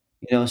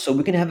 So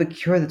we can have a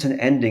cure that's an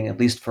ending, at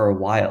least for a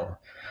while.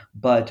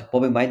 But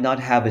what we might not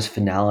have is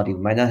finality.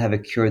 We might not have a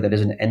cure that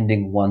is an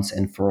ending once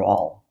and for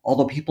all.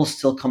 Although people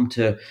still come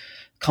to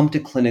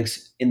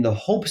clinics in the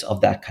hopes of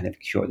that kind of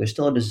cure. There's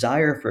still a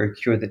desire for a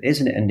cure that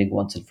isn't ending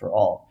once and for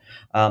all.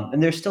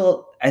 And there's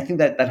still, I think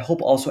that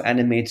hope also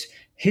animates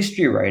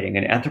history writing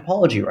and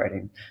anthropology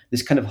writing.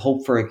 This kind of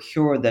hope for a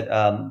cure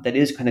that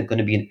is kind of going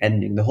to be an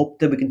ending. The hope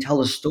that we can tell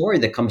a story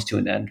that comes to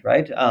an end,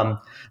 right?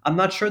 I'm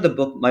not sure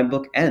my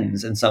book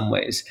ends in some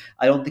ways.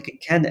 I don't think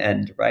it can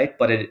end, right?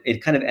 But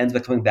it kind of ends by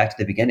coming back to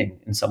the beginning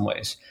in some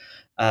ways.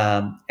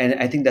 And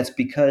I think that's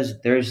because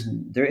there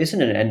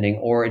isn't an ending,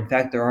 or in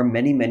fact, there are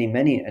many, many,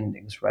 many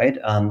endings, right?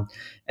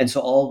 And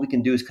so all we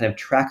can do is kind of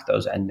track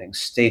those endings,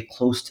 stay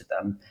close to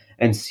them,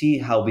 and see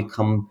how we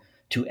come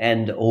to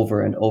end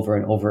over and over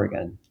and over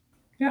again.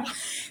 Yeah.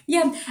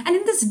 Yeah. And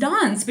in this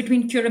dance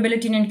between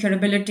curability and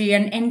incurability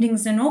and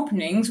endings and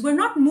openings, we're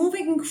not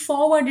moving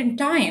forward in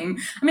time.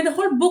 I mean, the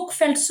whole book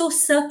felt so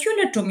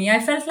circular to me. I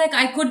felt like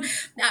I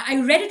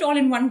read it all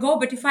in one go,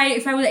 but if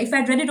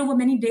I'd read it over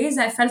many days,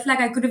 I felt like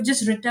I could have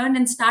just returned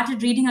and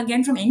started reading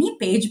again from any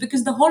page,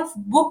 because the whole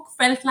book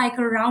felt like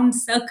a round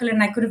circle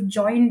and I could have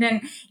joined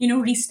and,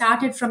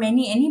 restarted from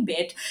any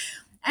bit.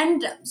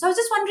 And so I was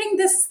just wondering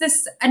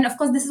this, and of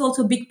course, this is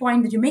also a big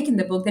point that you make in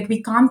the book, that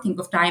we can't think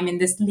of time in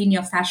this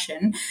linear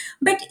fashion.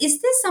 But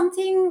is this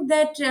something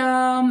that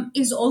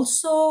is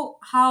also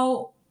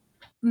how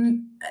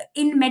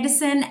in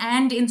medicine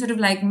and in sort of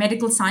like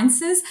medical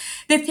sciences,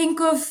 they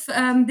think of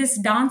this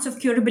dance of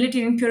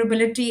curability and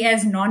incurability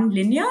as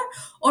non-linear?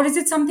 Or is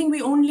it something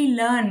we only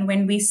learn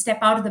when we step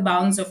out of the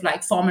bounds of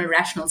like formal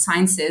rational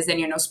sciences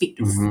and, speak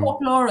to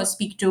folklore or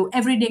speak to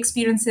everyday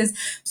experiences?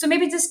 So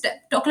maybe just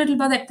talk a little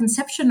about that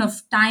conception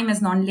of time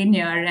as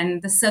non-linear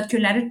and the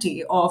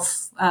circularity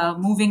of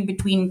moving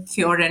between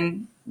cure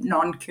and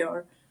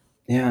non-cure.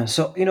 Yeah,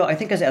 so I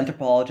think as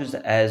anthropologists,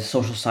 as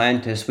social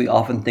scientists, we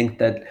often think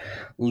that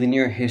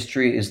linear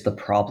history is the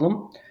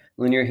problem.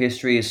 Linear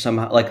history is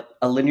somehow like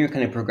a linear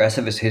kind of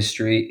progressivist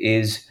history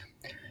is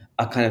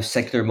a kind of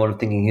secular mode of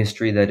thinking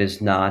history that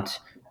is not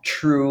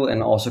true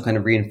and also kind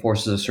of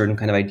reinforces a certain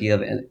kind of idea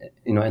of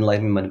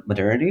Enlightenment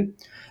modernity.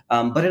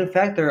 But in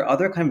fact, there are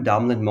other kind of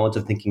dominant modes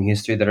of thinking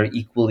history that are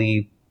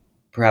equally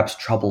perhaps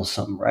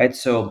troublesome, right?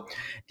 So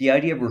the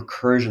idea of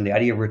recursion, the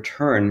idea of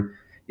return,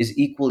 is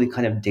equally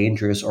kind of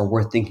dangerous or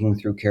worth thinking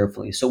through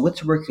carefully. So with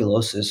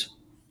tuberculosis,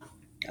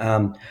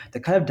 the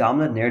kind of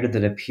dominant narrative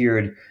that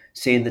appeared,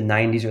 say in the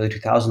 90s, early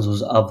 2000s,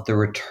 was of the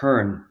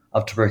return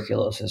of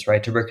tuberculosis,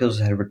 right? Tuberculosis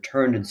had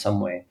returned in some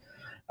way.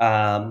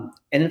 And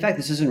in fact,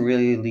 this isn't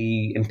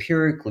really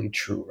empirically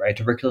true, right?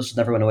 Tuberculosis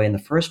never went away in the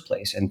first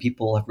place. And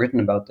people have written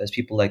about this.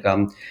 People like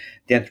the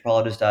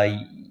anthropologist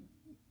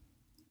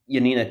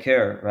Yanina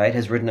Kerr, right,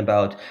 has written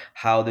about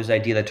how there's the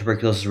idea that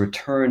tuberculosis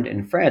returned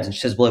in France. And she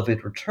says, well, if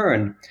it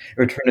returned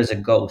as a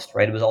ghost,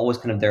 right? It was always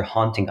kind of there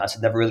haunting us.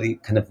 It never really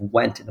kind of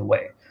went in a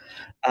way.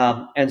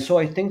 And so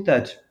I think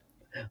that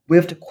we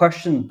have to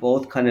question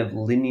both kind of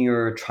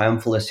linear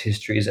triumphalist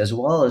histories as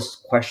well as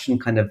question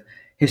kind of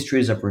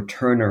histories of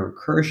return or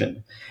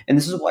recursion. And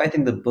this is why I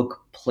think the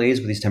book plays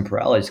with these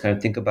temporalities, kind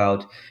of think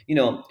about,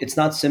 it's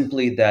not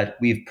simply that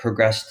we've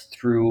progressed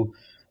through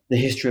the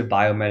history of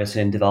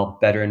biomedicine and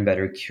developed better and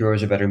better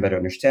cures or better and better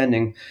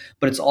understanding,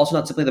 but it's also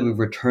not simply that we've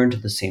returned to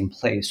the same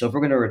place. So if we're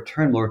going to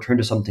return, we'll return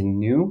to something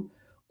new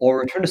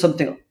or return to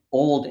something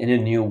old in a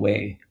new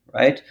way,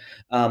 right?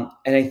 And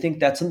I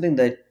think that's something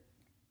that,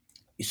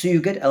 so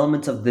you get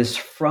elements of this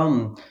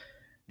from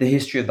the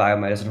history of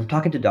biomedicine. I'm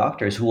talking to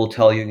doctors who will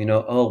tell you,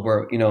 oh,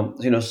 we're,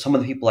 some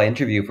of the people I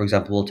interview, for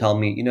example, will tell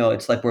me,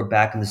 it's like we're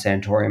back in the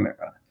sanatorium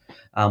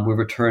era. We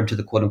returned to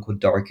the quote unquote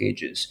dark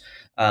ages.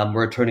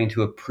 We're returning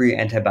to a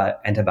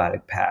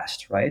pre-antibiotic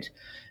past, right?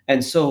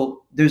 And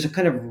so there's a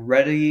kind of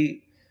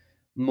ready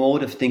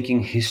mode of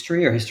thinking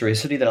history or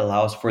historicity that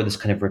allows for this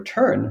kind of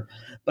return.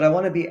 But I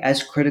want to be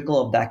as critical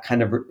of that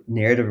kind of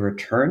narrative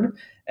return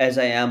as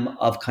I am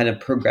of kind of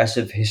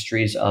progressive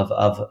histories of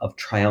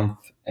triumph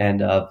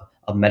and of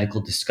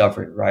medical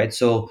discovery, right?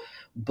 So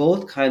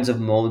both kinds of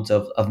modes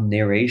of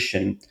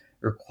narration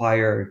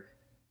require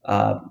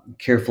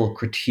careful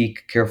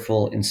critique,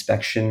 careful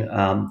inspection,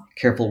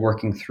 careful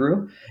working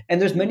through.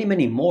 And there's many,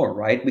 many more,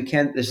 right?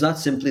 It's not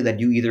simply that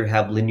you either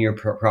have linear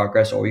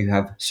progress or you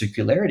have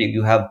circularity.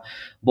 You have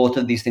both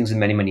of these things and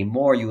many, many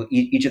more.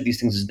 Each of these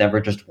things is never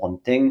just one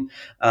thing.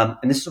 And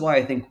this is why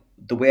I think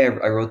the way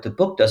I wrote the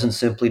book doesn't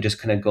simply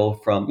just kind of go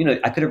from,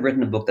 I could have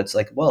written a book that's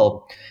like,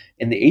 well,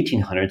 in the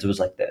 1800s, it was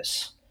like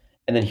this.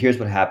 And then here's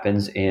what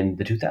happens in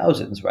the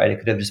 2000s, right? It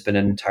could have just been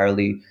an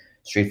entirely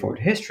straightforward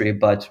history,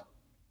 but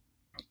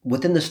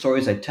within the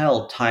stories I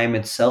tell, time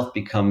itself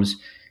becomes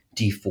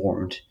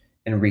deformed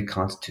and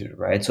reconstituted,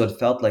 right? So it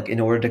felt like in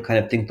order to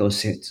kind of think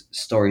those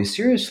stories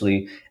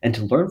seriously and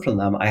to learn from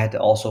them, I had to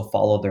also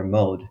follow their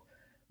mode,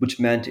 which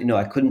meant,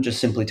 I couldn't just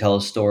simply tell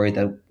a story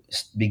that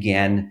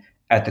began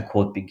at the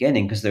quote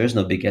beginning, because there is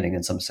no beginning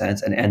in some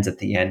sense, and ends at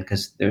the end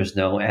because there's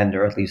no end,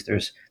 or at least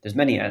there's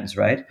many ends,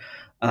 right?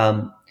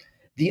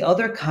 The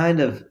other kind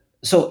of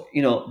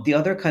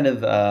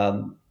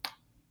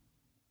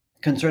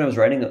concern I was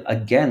writing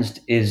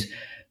against is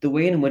the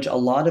way in which a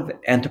lot of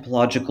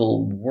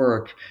anthropological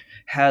work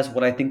has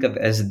what I think of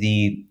as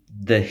the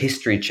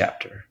history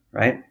chapter,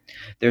 right?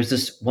 There's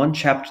this one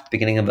chapter at the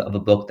beginning of a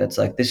book that's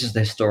like, this is the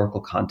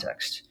historical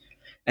context.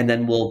 And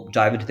then we'll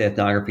dive into the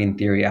ethnography and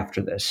theory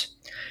after this.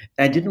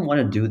 And I didn't want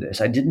to do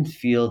this. I didn't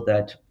feel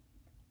that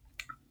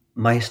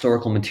my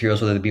historical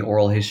materials, whether it be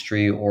oral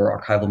history or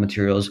archival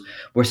materials,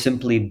 were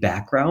simply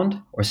background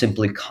or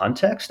simply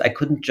context. I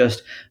couldn't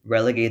just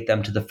relegate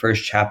them to the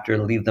first chapter,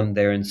 leave them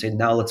there and say,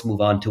 now let's move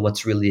on to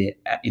what's really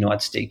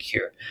at stake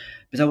here.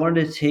 Because I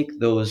wanted to take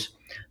those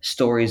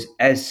stories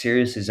as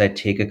seriously as I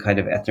take a kind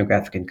of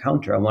ethnographic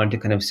encounter. I wanted to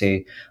kind of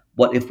say,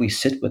 what if we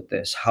sit with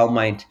this? How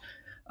might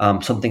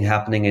something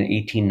happening in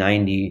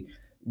 1890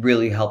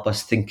 really help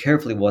us think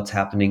carefully what's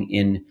happening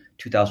in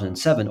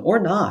 2007 or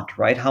not,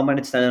 right? How might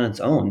it stand on its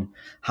own?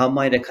 How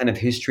might a kind of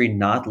history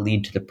not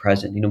lead to the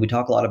present? We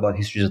talk a lot about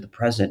histories of the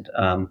present,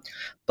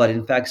 but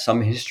in fact,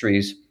 some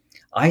histories,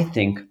 I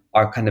think,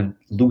 are kind of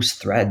loose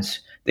threads.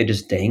 They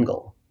just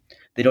dangle.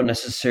 They don't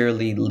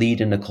necessarily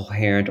lead in a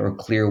coherent or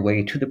clear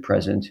way to the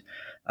present,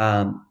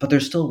 but they're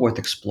still worth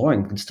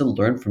exploring. We can still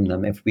learn from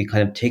them if we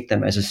kind of take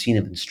them as a scene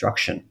of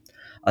instruction,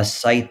 a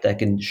site that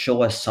can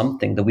show us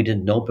something that we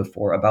didn't know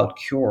before about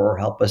cure, or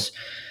help us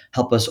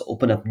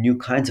open up new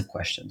kinds of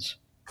questions.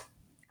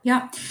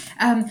 Yeah.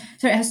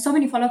 So I have so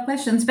many follow-up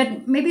questions,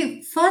 but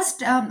maybe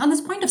first on this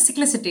point of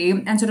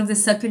cyclicity and sort of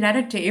this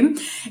circularity,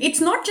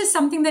 it's not just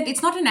something that,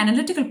 it's not an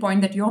analytical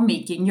point that you're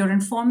making. Your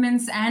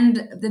informants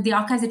and the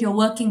archives that you're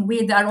working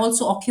with are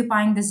also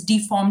occupying this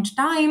deformed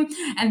time,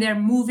 and they're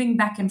moving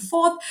back and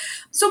forth.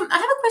 So I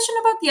have a question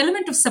about the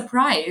element of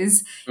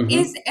surprise.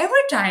 Does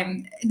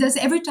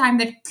every time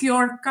that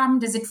cure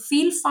comes, does it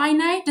feel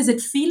finite? Does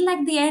it feel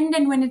like the end?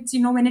 And when it's,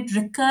 when it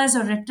recurs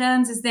or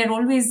returns, is there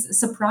always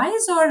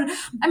surprise? Or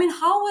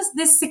how was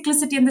this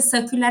cyclicity and the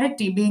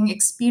circularity being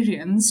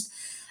experienced?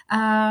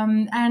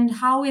 And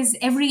how is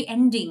every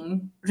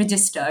ending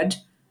registered?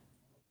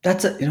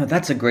 That's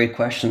a great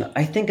question.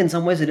 I think in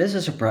some ways it is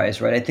a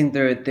surprise, right? I think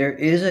there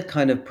is a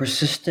kind of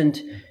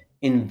persistent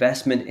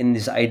investment in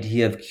this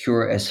idea of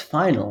cure as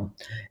final.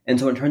 And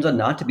so when it turns out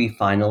not to be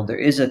final, there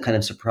is a kind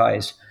of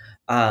surprise.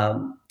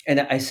 And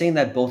I say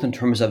that both in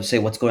terms of, say,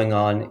 what's going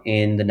on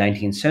in the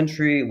 19th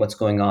century, what's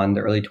going on in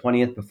the early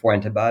 20th before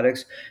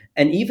antibiotics,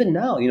 and even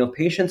now,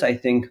 patients, I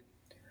think,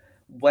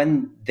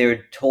 when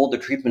they're told the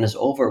treatment is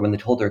over, when they're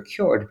told they're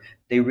cured,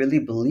 they really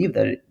believe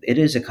that it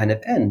is a kind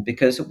of end,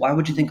 because why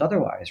would you think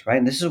otherwise, right?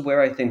 And this is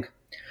where I think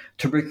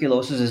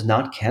tuberculosis is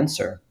not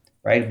cancer,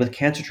 right? With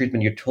cancer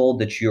treatment, you're told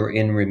that you're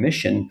in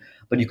remission,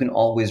 but you can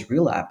always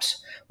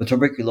relapse. With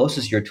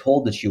tuberculosis, you're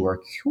told that you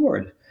are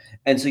cured.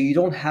 And so you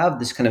don't have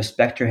this kind of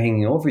specter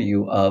hanging over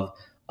you of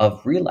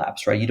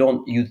relapse, right?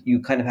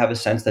 You kind of have a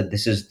sense that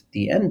this is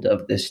the end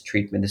of this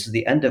treatment. This is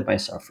the end of my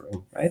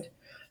suffering, right?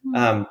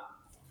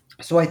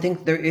 So I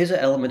think there is an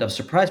element of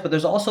surprise, but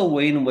there's also a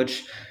way in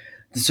which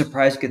the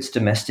surprise gets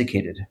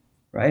domesticated,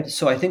 right?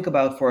 So I think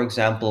about, for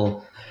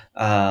example,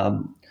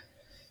 during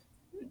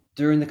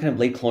the kind of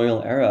late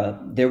colonial era,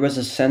 there was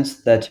a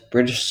sense that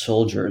British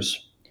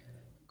soldiers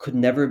could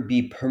never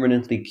be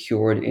permanently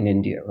cured in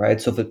India, right?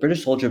 So if a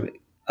British soldier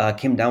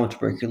came down with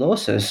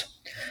tuberculosis,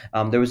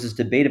 there was this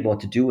debate about what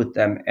to do with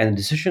them. And the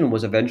decision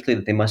was eventually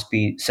that they must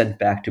be sent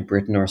back to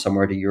Britain or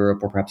somewhere to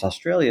Europe or perhaps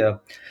Australia,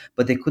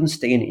 but they couldn't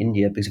stay in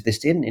India, because if they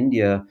stayed in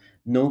India,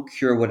 no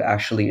cure would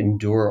actually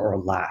endure or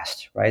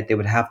last, right? They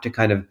would have to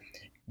kind of,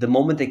 the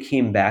moment they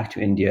came back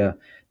to India,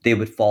 they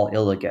would fall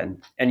ill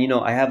again. And,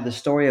 I have the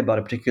story about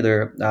a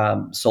particular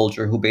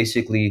soldier who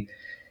basically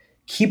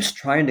keeps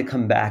trying to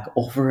come back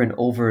over and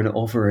over and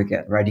over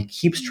again, right? He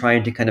keeps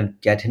trying to kind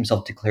of get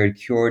himself declared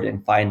cured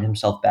and find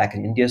himself back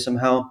in India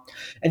somehow.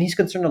 And he's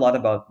concerned a lot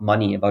about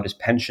money, about his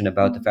pension,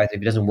 about the fact that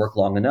if he doesn't work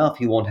long enough,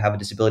 he won't have a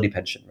disability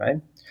pension,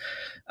 right?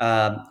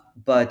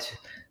 But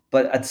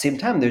at the same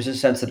time, there's a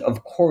sense that,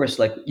 of course,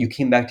 like, you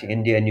came back to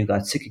India and you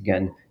got sick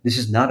again. This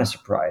is not a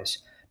surprise,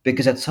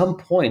 because at some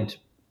point,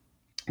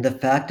 the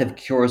fact of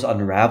cures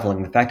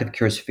unraveling, the fact of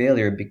cures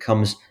failure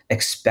becomes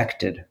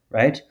expected,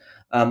 right?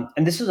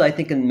 And this is, I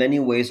think, in many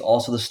ways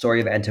also the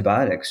story of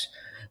antibiotics.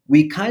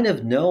 We kind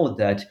of know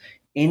that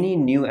any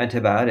new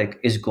antibiotic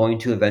is going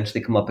to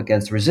eventually come up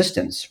against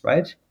resistance,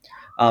 right?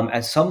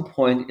 At some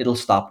point, it'll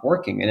stop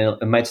working, and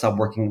it might stop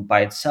working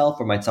by itself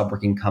or might stop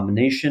working in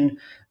combination.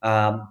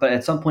 But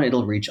at some point,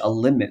 it'll reach a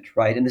limit,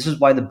 right? And this is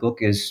why the book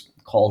is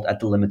called At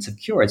the Limits of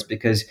Cure. It's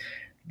because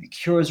the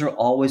cures are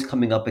always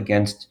coming up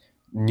against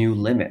new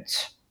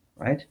limits,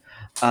 right?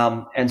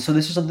 And so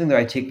this is something that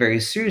I take very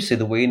seriously,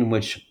 the way in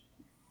which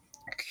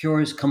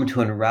cures come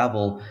to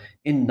unravel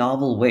in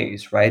novel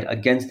ways, right,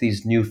 against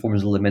these new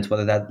forms of limits,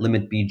 whether that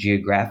limit be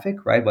geographic,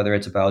 right, whether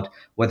it's about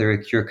whether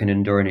a cure can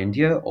endure in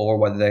India, or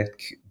whether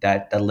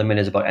that limit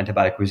is about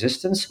antibiotic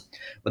resistance,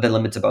 whether that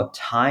limit's about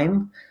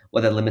time,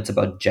 whether that limit's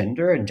about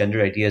gender, and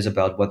gender ideas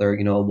about whether,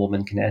 a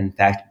woman can in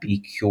fact be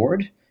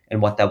cured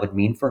and what that would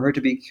mean for her to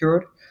be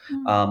cured,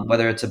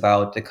 whether it's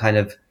about the kind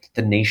of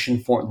the nation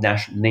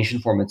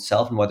form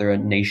itself, and whether a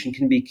nation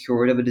can be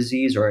cured of a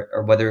disease,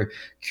 or whether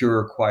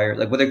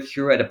whether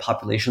cure at a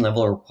population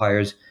level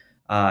requires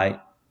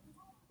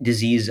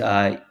disease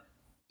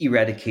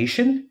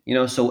eradication.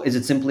 So is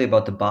it simply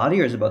about the body,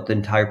 or is it about the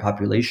entire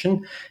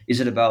population? Is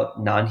it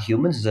about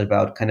non-humans? Is it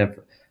about kind of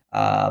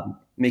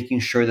making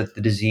sure that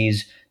the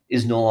disease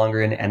is no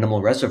longer an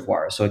animal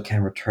reservoir, so it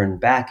can return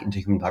back into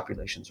human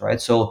populations,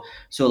 right? So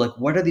like,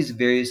 what are these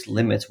various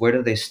limits? Where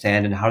do they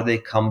stand, and how do they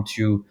come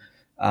to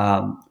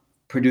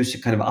produce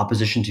a kind of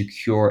opposition to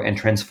cure and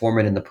transform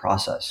it in the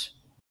process?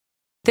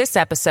 This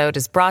episode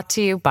is brought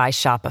to you by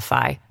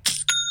Shopify.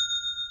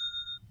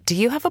 Do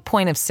you have a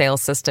point of sale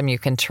system you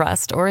can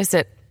trust, or is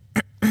it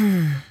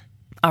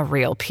a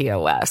real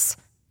POS?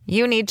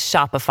 You need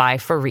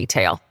Shopify for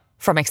retail.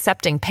 From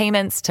accepting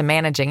payments to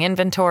managing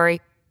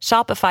inventory,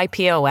 Shopify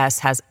POS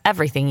has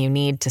everything you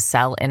need to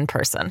sell in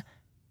person.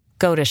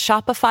 Go to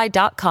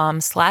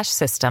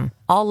shopify.com/system,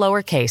 all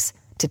lowercase,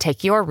 to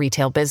take your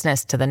retail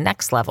business to the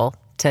next level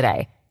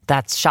today.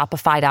 That's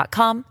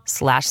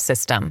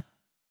shopify.com/system.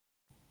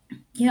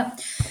 Yeah,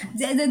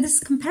 this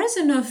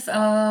comparison of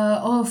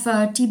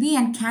TB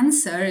and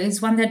cancer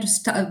is one that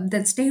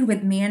stayed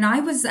with me, and I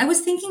was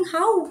thinking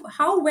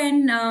how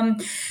when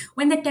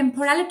the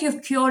temporality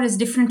of cure is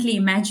differently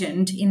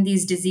imagined in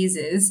these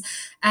diseases,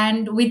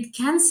 and with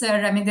cancer,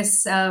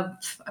 this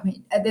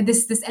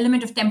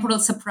element of temporal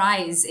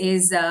surprise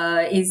is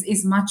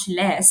much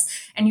less,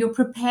 and you're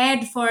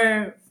prepared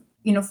for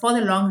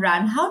the long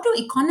run. How do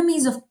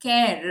economies of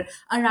care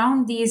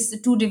around these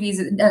two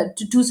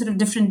sort of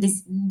different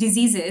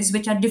diseases,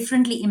 which are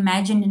differently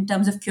imagined in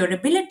terms of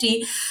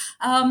curability,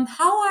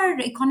 how are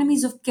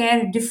economies of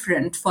care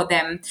different for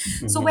them?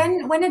 Mm-hmm. So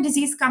when a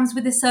disease comes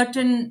with a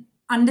certain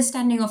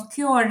understanding of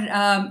cure,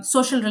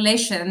 social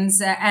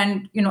relations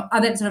and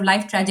other sort of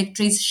life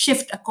trajectories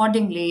shift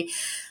accordingly.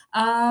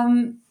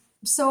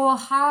 So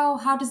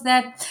how does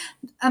that?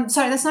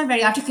 Sorry, that's not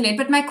very articulate.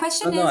 But my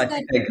question is, I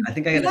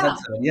think I get a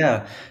sense of it.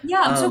 Yeah.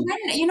 Yeah. So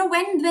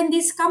when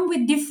these come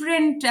with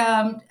different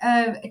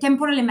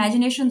temporal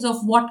imaginations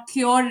of what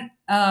cure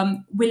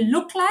will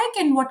look like,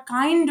 and what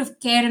kind of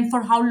care and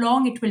for how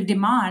long it will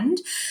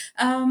demand,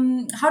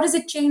 how does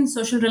it change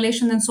social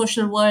relations and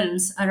social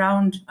worlds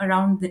around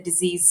the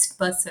diseased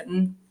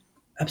person?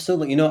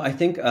 Absolutely.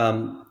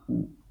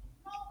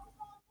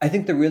 I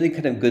think the really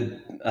kind of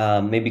good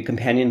maybe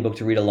companion book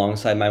to read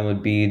alongside mine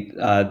would be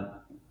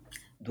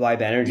Dwight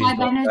Banerjee's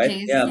book,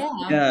 right?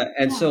 Yeah.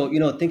 And so,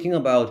 thinking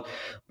about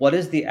what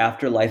is the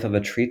afterlife of a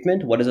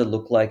treatment, what does it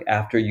look like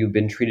after you've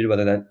been treated,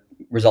 whether that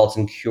results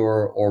in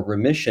cure or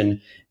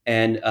remission,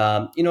 and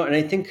and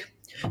I think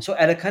so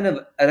at a kind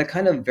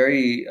of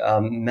very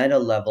meta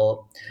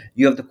level,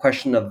 you have the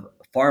question of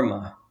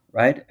pharma,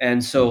 right?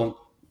 And so,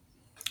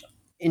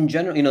 in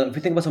general, if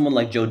we think about someone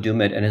like Joe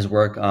Dummett and his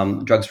work,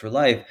 Drugs for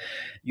Life,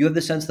 you have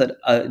the sense that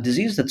a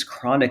disease that's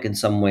chronic in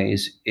some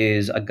ways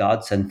is a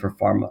godsend for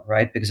pharma,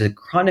 right? Because a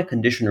chronic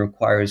condition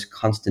requires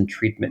constant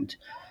treatment.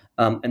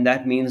 And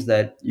that means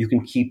that you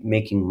can keep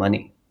making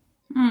money.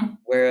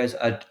 Whereas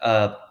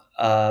a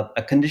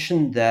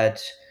condition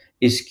that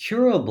is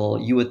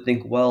curable, you would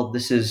think, well,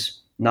 this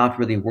is not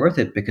really worth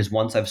it, because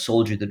once I've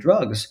sold you the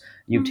drugs,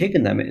 you've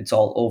taken them, it's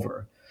all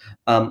over.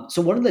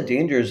 So one of the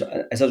dangers,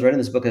 as I was writing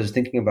this book, I was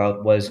thinking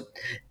about was,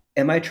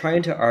 am I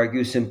trying to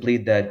argue simply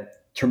that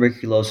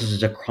tuberculosis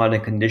is a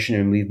chronic condition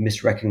and we've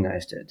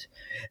misrecognized it?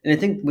 And I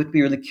think we have to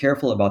be really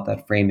careful about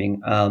that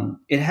framing.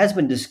 It has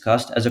been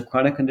discussed as a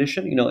chronic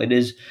condition. It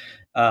is,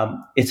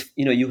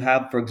 you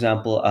have, for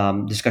example,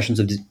 discussions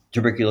of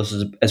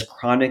tuberculosis as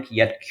chronic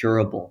yet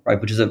curable, right?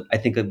 Which is, I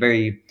think, a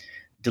very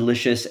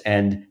delicious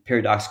and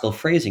paradoxical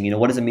phrasing.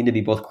 What does it mean to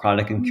be both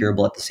chronic and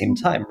curable at the same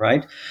time,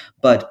 right?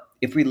 But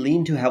if we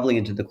lean too heavily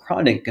into the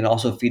chronic, it can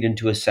also feed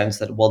into a sense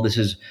that, well, this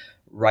is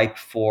ripe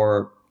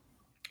for,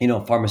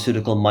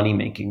 pharmaceutical money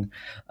making.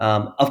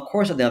 Of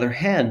course, on the other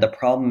hand, the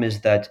problem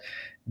is that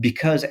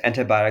because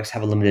antibiotics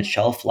have a limited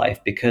shelf life,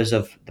 because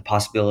of the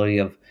possibility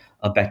of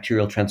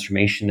bacterial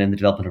transformation and the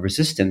development of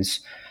resistance,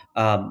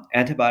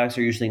 antibiotics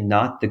are usually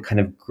not the kind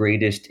of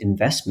greatest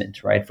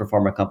investment, right, for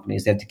pharma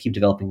companies. They have to keep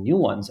developing new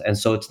ones. And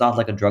so it's not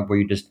like a drug where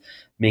you just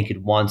make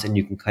it once and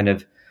you can kind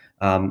of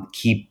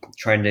keep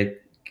trying to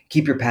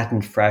keep your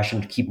patent fresh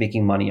and keep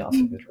making money off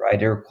of it,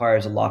 right? It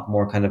requires a lot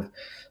more kind of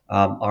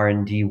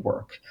R&D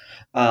work.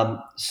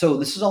 So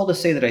this is all to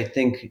say that I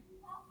think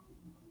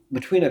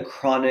between a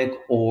chronic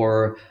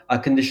or a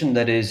condition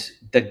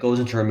that goes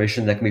into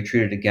remission that can be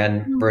treated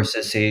again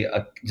versus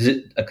a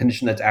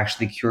condition that's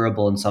actually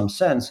curable in some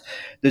sense,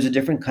 there's a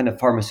different kind of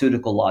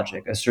pharmaceutical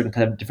logic, a certain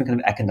kind of different kind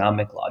of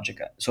economic logic.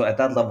 So at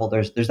that level,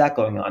 there's that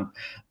going on.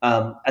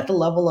 At the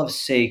level of,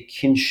 say,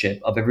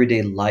 kinship of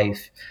everyday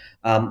life,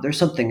 there's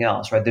something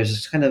else, right? There's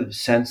this kind of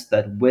sense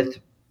that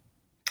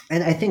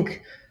and I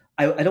think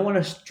I don't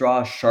want to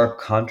draw a sharp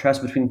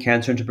contrast between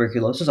cancer and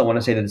tuberculosis. I want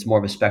to say that it's more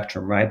of a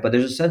spectrum, right? But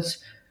there's a sense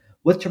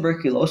with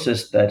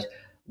tuberculosis that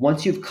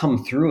once you've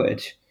come through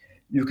it,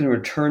 you can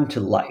return to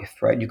life,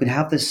 right? You can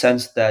have this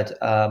sense that,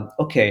 I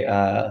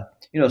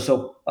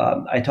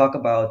talk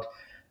about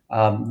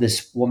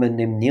this woman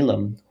named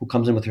Neelam who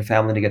comes in with her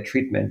family to get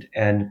treatment,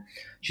 and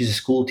she's a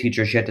school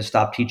teacher. She had to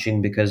stop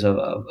teaching because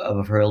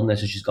of her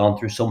illness, and she's gone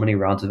through so many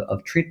rounds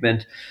of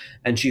treatment,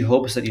 and she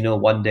hopes that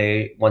one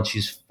day, once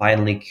she's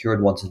finally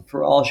cured once and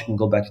for all, she can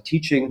go back to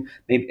teaching.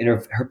 Maybe,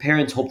 and her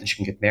parents hope that she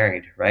can get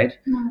married, right?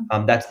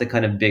 That's the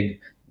kind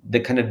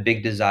of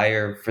big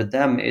desire for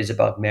them, is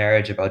about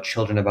marriage, about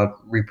children, about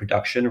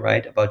reproduction,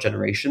 right? About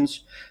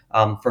generations.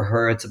 For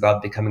her, it's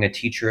about becoming a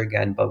teacher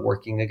again, about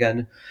working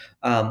again.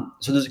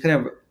 So there's a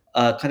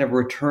kind of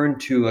return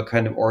to a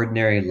kind of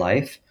ordinary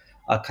life,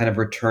 a kind of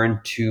return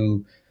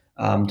to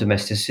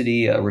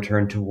domesticity, a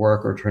return to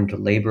work, a return to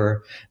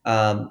labor.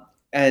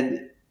 And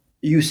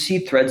you see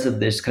threads of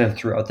this kind of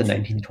throughout the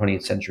 19th,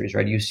 20th centuries,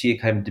 right? You see a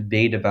kind of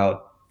debate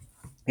about,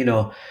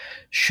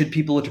 should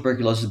people with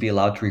tuberculosis be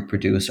allowed to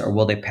reproduce, or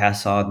will they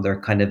pass on their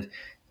kind of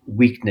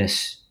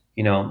weakness?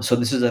 So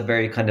this is a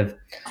very kind of,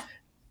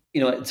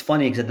 it's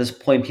funny because at this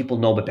point people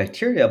know about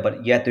bacteria,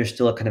 but yet there's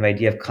still a kind of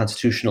idea of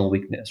constitutional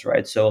weakness,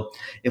 right? So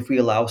if we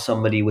allow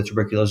somebody with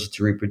tuberculosis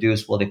to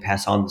reproduce, will they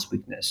pass on this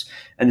weakness?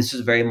 And this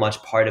is very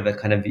much part of a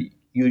kind of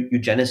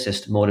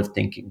eugenicist mode of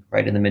thinking,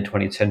 right, in the mid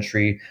 20th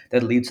century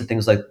that leads to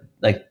things like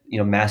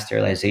mass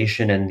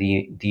sterilization and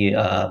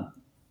the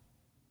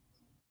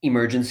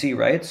emergency,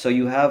 right? So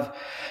you have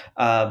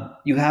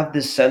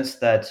this sense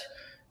that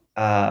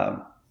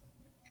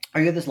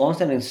you have this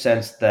longstanding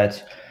sense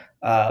that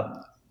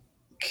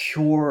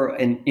cure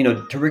and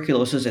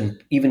tuberculosis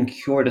and even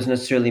cure doesn't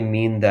necessarily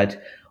mean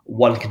that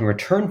one can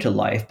return to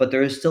life, but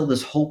there is still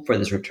this hope for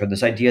this return,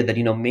 this idea that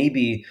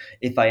maybe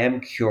if I am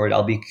cured,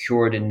 I'll be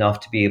cured enough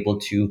to be able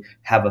to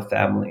have a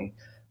family.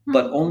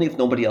 But only if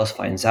nobody else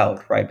finds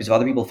out, right? Because if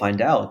other people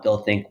find out, they'll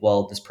think,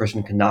 well, this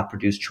person cannot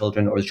produce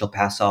children, or she'll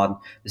pass on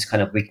this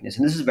kind of weakness.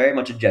 And this is very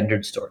much a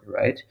gendered story,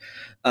 right?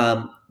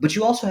 But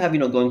you also have,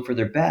 going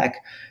further back,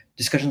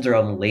 discussions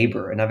around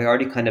labor. And I've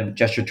already kind of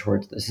gestured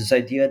towards this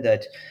idea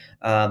that,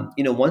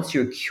 once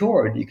you're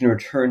cured, you can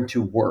return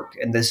to work.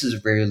 And this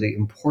is really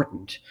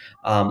important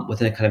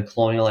within a kind of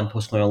colonial and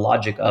post-colonial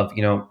logic of,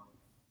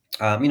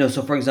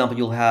 so for example,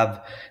 you'll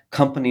have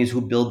companies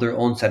who build their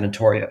own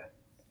sanatoria,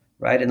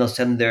 right? And they'll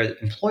send their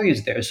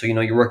employees there. So,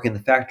 you're working in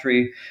the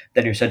factory,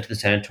 then you're sent to the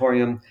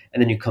sanatorium,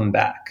 and then you come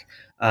back.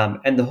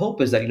 And the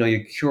hope is that,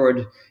 you're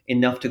cured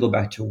enough to go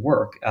back to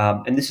work.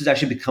 And this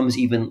actually becomes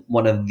even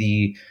one of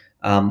the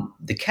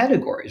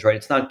categories, right?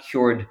 It's not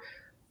cured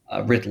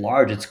writ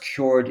large, it's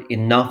cured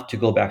enough to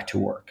go back to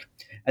work.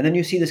 And then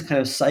you see this kind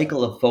of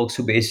cycle of folks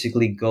who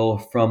basically go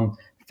from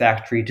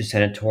factory to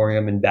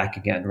sanatorium and back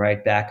again,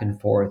 right? Back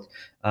and forth,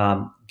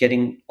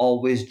 getting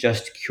always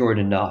just cured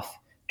enough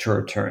to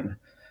return.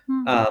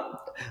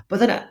 But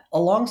then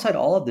alongside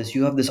all of this,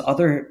 you have this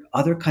other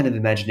kind of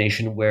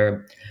imagination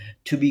where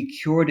to be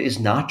cured is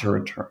not to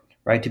return,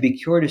 right? To be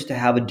cured is to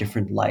have a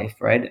different life,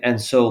 right? And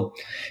so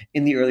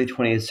in the early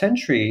 20th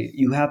century,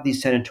 you have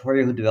these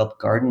sanatoria who developed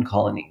garden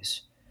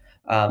colonies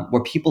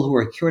where people who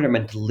are cured are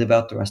meant to live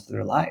out the rest of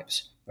their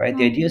lives, right?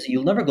 The idea is that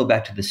you'll never go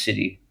back to the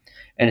city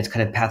and its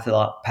kind of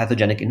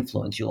pathogenic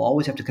influence. You'll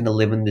always have to kind of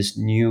live in this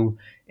new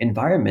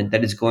environment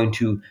that is going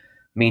to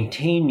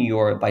maintain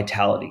your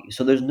vitality.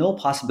 So there's no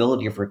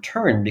possibility of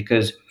return,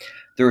 because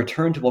the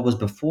return to what was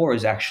before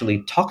is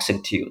actually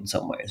toxic to you in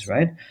some ways,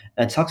 right?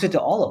 And toxic to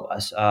all of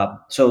us.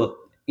 So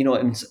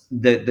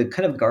the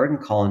kind of garden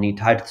colony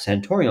tied to the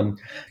sanatorium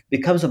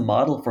becomes a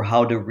model for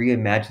how to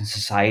reimagine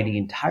society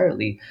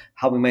entirely,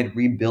 how we might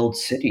rebuild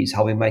cities,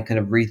 how we might kind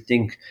of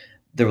rethink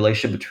the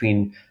relationship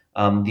between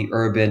the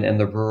urban and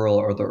the rural,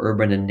 or the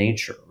urban and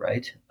nature,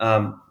 right?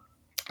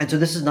 And so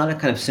this is not a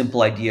kind of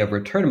simple idea of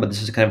return, but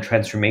this is a kind of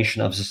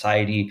transformation of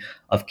society,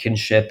 of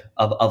kinship,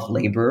 of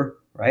labor,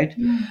 right?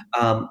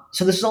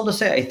 So this is all to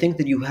say, I think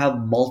that you have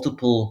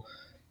multiple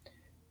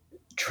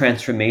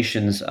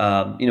transformations,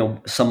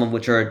 some of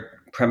which are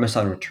premised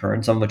on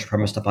return, some of which are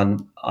premised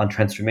upon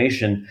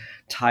transformation,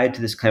 tied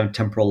to this kind of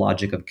temporal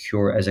logic of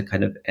cure as a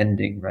kind of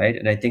ending, right?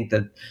 And I think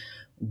that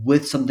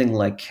with something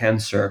like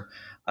cancer,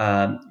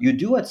 you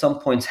do at some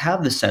points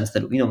have the sense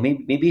that,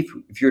 maybe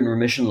if you're in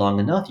remission long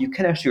enough, you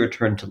can actually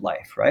return to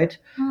life, right?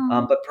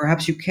 But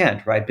perhaps you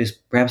can't, right?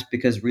 Perhaps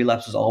because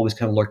relapse is always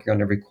kind of lurking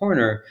around every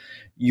corner,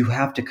 you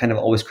have to kind of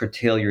always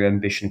curtail your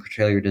ambition,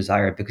 curtail your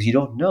desire, because you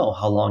don't know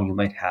how long you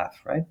might have,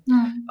 right?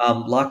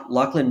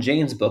 Lachlan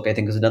Jane's book, I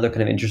think, is another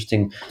kind of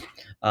interesting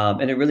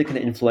and a really kind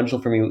of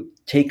influential for me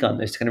take on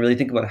this, to kind of really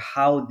think about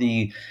how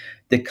the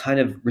kind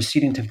of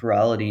receding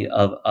temporality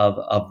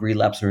of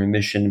relapse and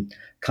remission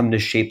come to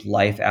shape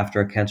life after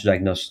a cancer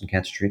diagnosis and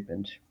cancer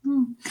treatment.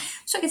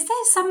 So is there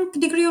some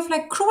degree of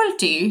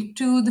cruelty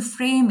to the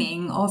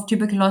framing of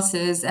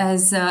tuberculosis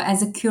as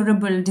a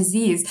curable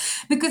disease?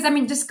 Because,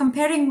 just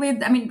comparing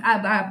with,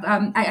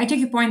 I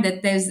take your point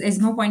that there's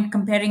no point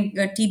comparing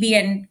TB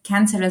and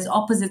cancer as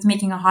opposites,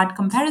 making a hard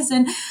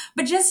comparison,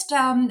 but just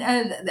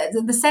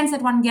the sense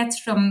that one gets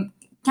from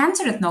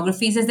cancer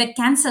ethnographies is that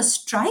cancer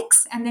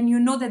strikes and then you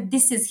know that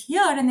this is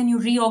here and then you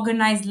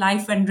reorganize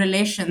life and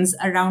relations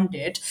around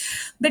it.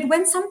 But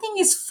when something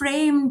is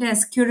framed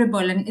as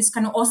curable and is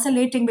kind of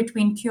oscillating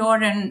between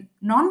cure and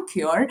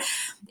non-cure,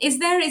 is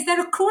there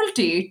a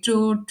cruelty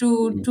to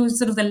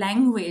sort of the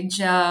language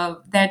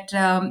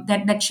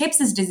that shapes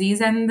this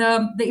disease and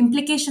the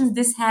implications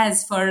this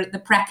has for the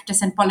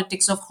practice and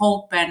politics of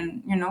hope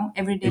and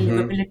everyday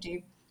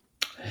livability?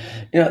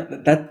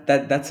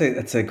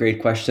 That's a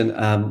great question.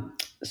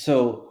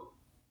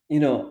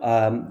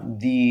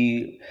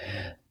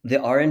 The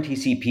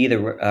RNTCP, the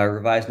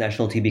Revised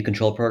National TB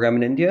Control Program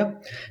in India,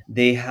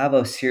 they have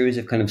a series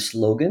of kind of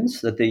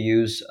slogans that they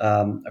use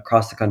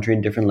across the country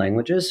in different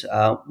languages,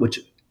 which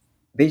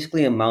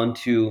basically amount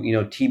to,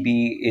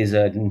 TB is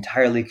an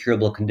entirely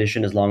curable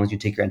condition as long as you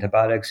take your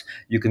antibiotics.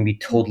 You can be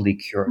totally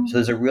cured. So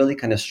there's a really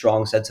kind of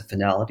strong sense of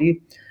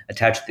finality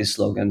attached to these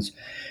slogans.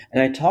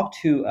 And I talked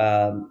to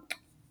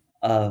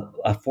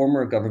a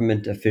former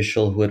government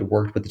official who had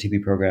worked with the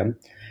TB program.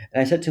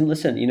 And I said to him,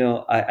 listen,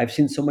 I've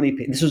seen so many,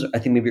 this was, I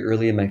think, maybe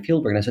early in my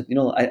fieldwork. And I said,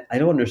 I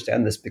don't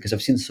understand this, because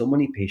I've seen so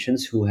many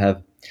patients who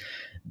have,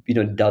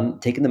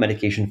 taken the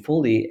medication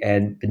fully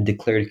and been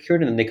declared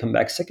cured, and then they come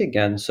back sick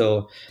again.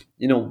 So,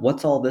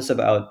 what's all this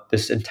about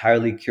this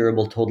entirely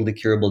curable, totally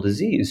curable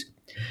disease?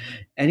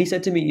 And he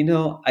said to me,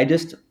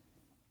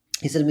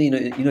 he said to me,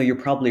 you're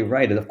probably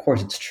right. And of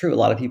course it's true. A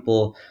lot of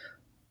people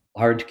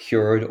aren't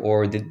cured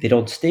or they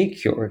don't stay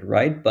cured,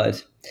 right?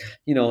 But,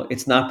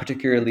 it's not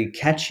particularly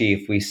catchy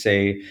if we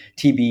say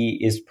TB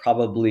is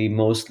probably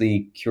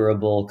mostly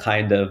curable,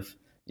 kind of,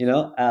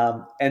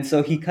 and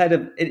so he kind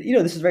of,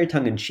 this is very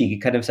tongue in cheek. He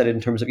kind of said it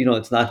in terms of,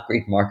 it's not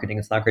great marketing.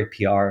 It's not great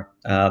PR.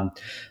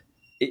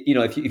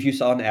 If you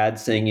saw an ad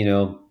saying,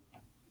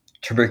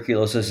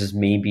 tuberculosis is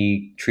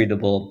maybe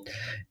treatable,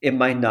 it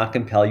might not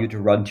compel you to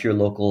run to your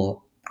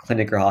local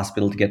clinic or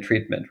hospital to get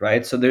treatment,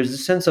 right? So there's a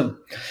sense of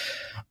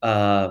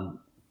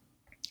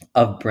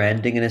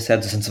branding, in a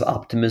sense, a sense of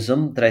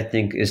optimism that I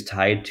think is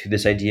tied to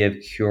this idea of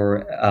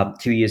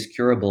TB is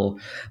curable.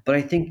 But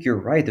I think you're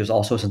right. There's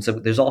also,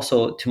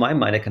 to my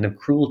mind, a kind of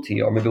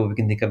cruelty, or maybe what we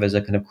can think of as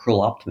a kind of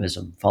cruel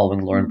optimism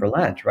following Lauren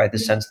Berlant, right? The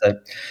sense that,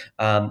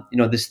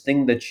 this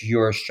thing that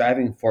you're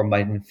striving for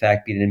might in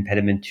fact be an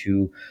impediment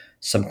to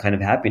some kind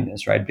of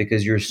happiness, right?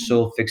 Because you're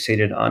so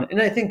fixated on,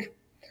 and I think,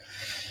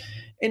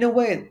 in a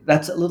way,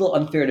 that's a little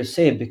unfair to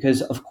say,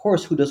 because of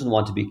course, who doesn't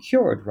want to be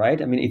cured,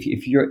 right? I mean,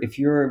 if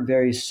you're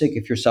very sick,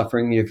 if you're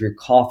suffering, if you're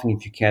coughing,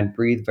 if you can't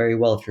breathe very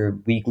well, if you're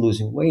weak,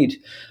 losing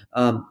weight,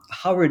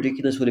 how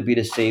ridiculous would it be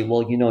to say,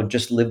 well,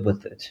 just live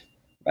with it,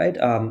 right?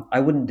 I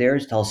wouldn't dare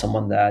to tell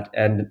someone that.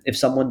 And if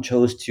someone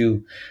chose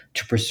to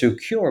pursue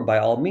cure, by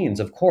all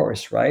means, of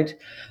course, right?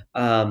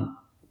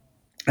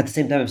 At the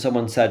same time, if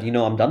someone said,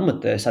 I'm done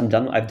with this, I've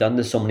done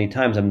this so many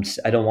times,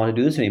 I don't want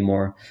to do this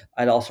anymore,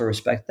 I'd also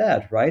respect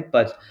that, right?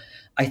 But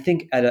I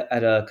think at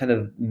a kind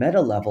of meta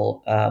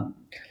level,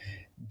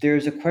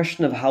 there's a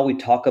question of how we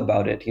talk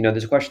about it.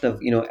 There's a question of,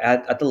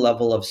 at the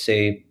level of,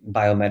 say,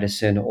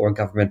 biomedicine or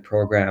government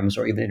programs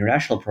or even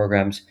international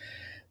programs,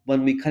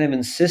 when we kind of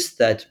insist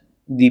that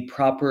the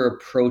proper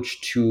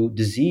approach to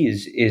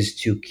disease is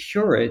to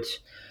cure it,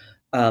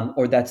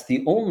 or that's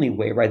the only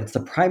way, right? That's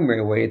the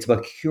primary way. It's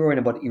about cure and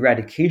about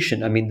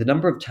eradication. I mean, the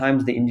number of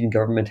times the Indian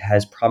government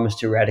has promised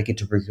to eradicate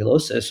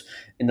tuberculosis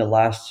in the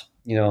last,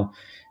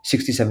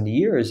 60, 70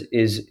 years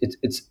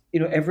it's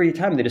every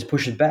time they just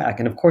push it back.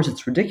 And of course,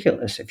 it's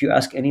ridiculous. If you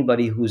ask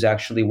anybody who's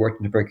actually worked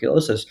in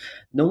tuberculosis,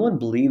 no one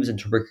believes in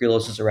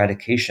tuberculosis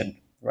eradication,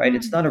 right?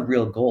 It's not a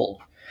real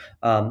goal,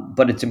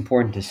 but it's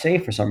important to say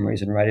for some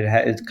reason, right?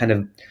 It's kind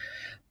of,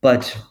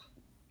 but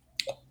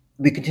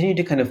we continue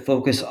to kind of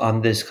focus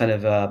on this kind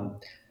of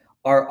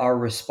our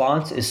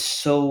response is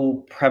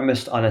so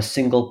premised on a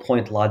single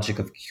point logic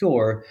of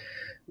cure,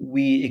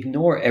 we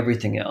ignore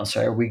everything else,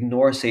 right? We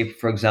ignore, say,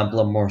 for example,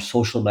 a more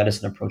social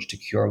medicine approach to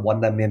cure,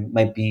 one that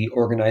might be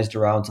organized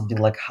around something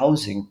like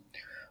housing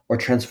or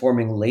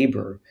transforming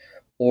labor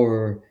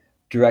or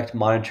direct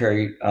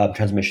monetary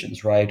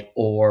transmissions, right?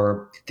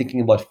 Or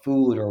thinking about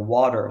food or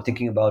water,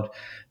 thinking about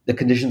the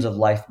conditions of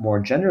life more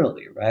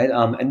generally, right?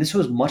 And this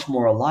was much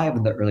more alive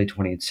in the early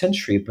 20th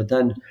century. But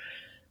then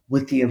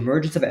with the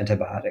emergence of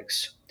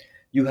antibiotics,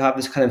 you have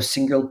this kind of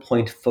single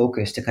point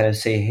focus to kind of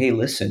say, hey,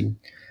 listen,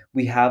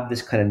 we have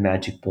this kind of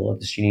magic bullet,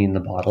 this genie in the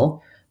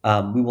bottle.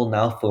 We will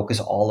now focus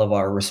all of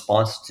our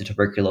response to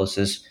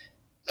tuberculosis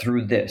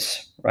through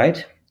this,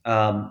 right?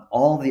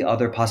 All the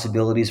other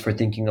possibilities for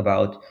thinking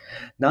about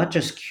not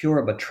just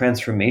cure, but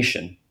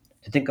transformation,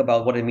 to think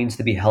about what it means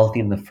to be healthy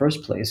in the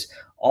first place,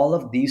 all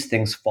of these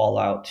things fall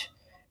out.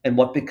 And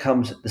what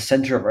becomes the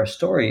center of our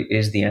story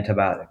is the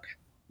antibiotic.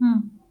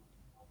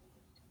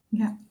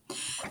 Yeah.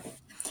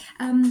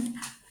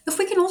 If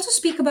we can also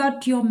speak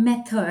about your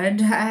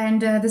method,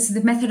 and this is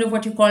the method of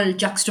what you call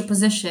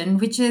juxtaposition,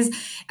 which is,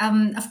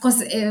 of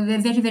course,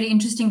 very, very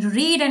interesting to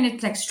read, and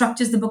it like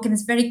structures the book in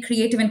this very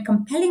creative and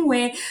compelling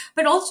way,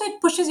 but also it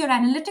pushes your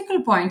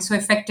analytical points so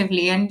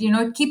effectively, and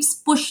it keeps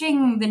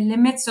pushing the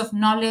limits of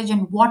knowledge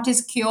and what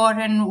is cure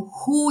and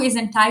who is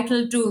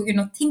entitled to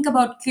think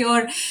about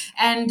cure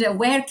and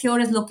where cure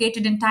is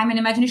located in time and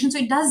imagination. So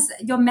it does.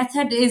 Your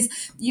method is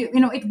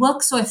it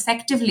works so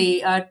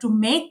effectively to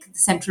make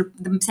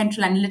the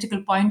central analytical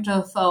point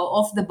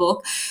of the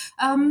book.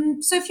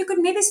 So if you could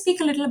maybe speak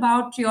a little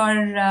about your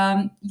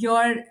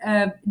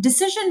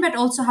decision, but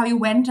also how you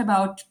went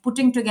about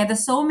putting together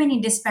so many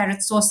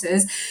disparate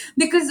sources,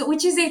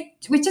 which is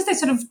a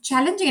sort of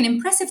challenging and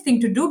impressive thing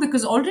to do,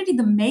 because already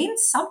the main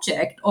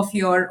subject of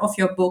your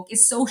book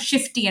is so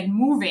shifty and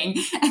moving,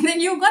 and then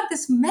you've got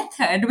this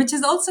method which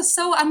is also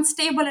so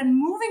unstable and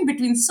moving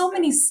between so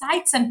many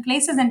sites and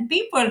places and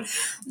people.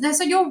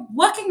 So you're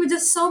working with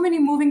just so many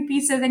moving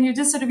pieces, and you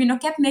just sort of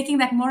kept making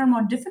that more and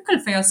more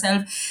difficult for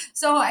yourself.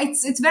 So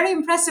it's very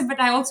impressive, but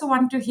I also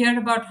want to hear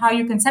about how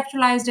you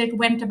conceptualized it,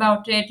 went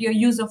about it, your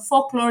use of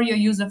folklore, your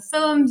use of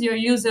films, your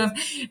use of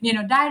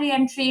diary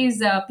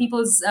entries,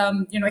 people's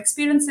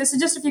experiences. So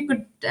just if you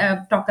could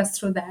talk us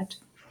through that.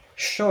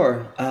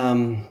 Sure.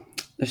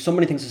 There's so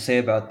many things to say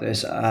about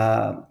this.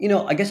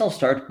 I guess I'll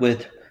start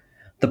with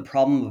the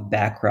problem of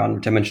background,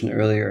 which I mentioned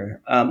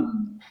earlier.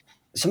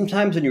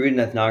 Sometimes when you read an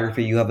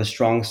ethnography, you have a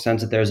strong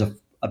sense that there's a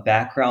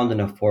background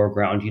and a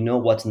foreground. You know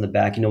what's in the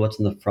back, you know what's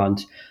in the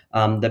front.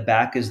 The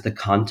back is the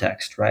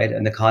context, right?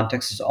 And the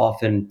context is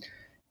often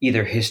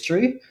either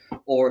history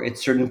or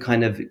it's certain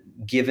kind of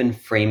given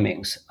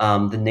framings,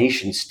 the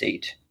nation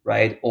state,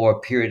 right? Or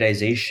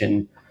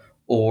periodization,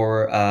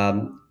 or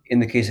in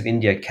the case of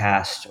India,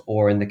 caste,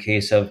 or in the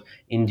case of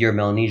India or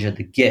Melanesia,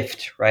 the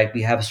gift, right?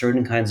 We have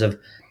certain kinds of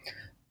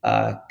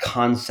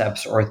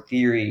concepts or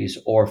theories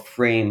or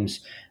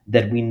frames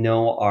that we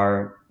know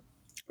are,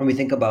 when we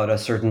think about a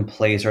certain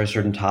place or a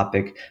certain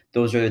topic,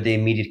 those are the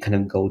immediate kind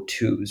of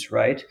go-tos,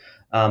 right?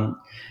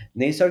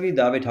 Neisargi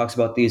Dave talks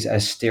about these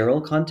as sterile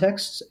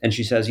contexts, and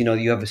she says,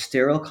 you have a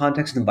sterile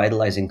context and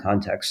vitalizing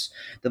context.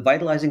 The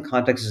vitalizing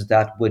context is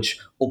that which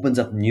opens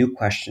up new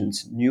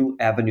questions, new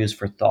avenues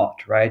for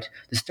thought, right?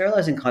 The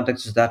sterilizing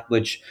context is that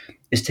which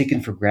is taken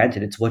for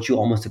granted. It's what you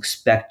almost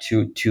expect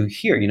to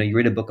hear. You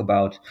read a book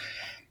about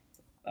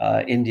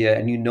India,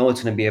 and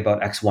it's going to be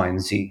about X, Y, and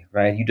Z,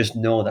 right? You just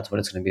know that's what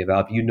it's going to be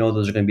about.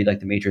 Those are going to be like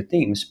the major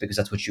themes because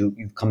that's what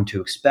you've come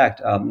to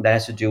expect. That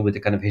has to do with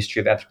the kind of history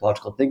of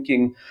anthropological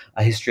thinking,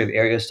 a history of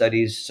area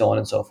studies, so on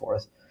and so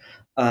forth.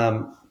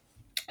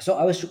 So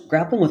I was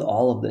grappling with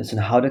all of this and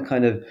how to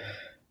kind of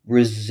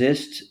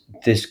resist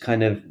this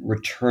kind of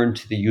return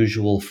to the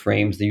usual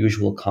frames, the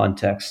usual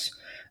contexts,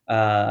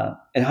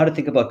 and how to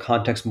think about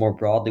context more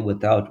broadly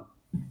without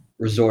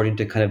resorting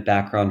to kind of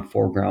background,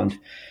 foreground.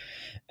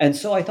 And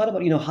so I thought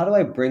about, how do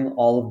I bring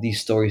all of these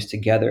stories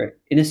together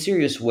in a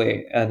serious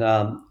way? And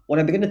what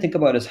I began to think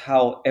about is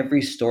how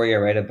every story I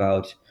write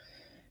about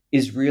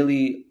is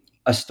really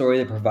a story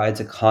that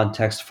provides a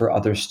context for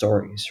other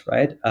stories,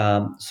 right?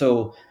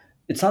 So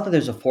it's not that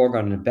there's a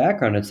foreground and a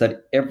background, it's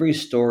that every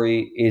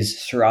story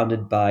is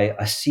surrounded by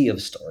a sea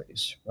of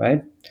stories,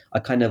 right?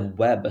 A kind of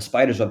web, a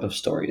spider's web of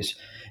stories.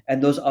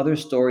 And those other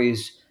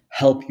stories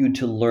help you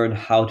to learn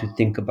how to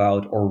think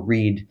about or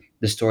read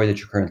the story that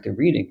you're currently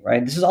reading,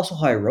 right? This is also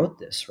how I wrote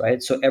this,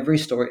 right? So every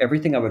story,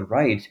 everything I would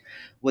write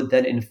would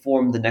then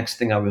inform the next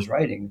thing I was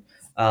writing.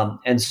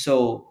 And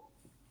so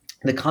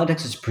the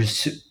context is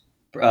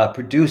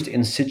produced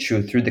in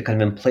situ through the kind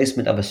of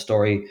emplacement of a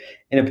story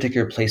in a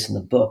particular place in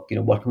the book,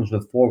 what comes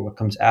before, what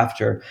comes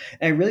after.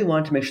 And I really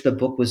wanted to make sure the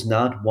book was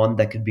not one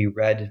that could be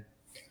read.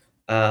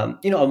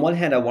 On one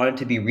hand, I wanted it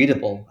to be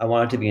readable. I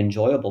wanted it to be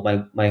enjoyable.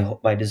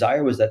 My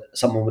desire was that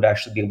someone would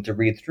actually be able to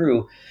read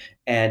through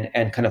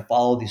and kind of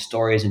follow these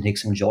stories and take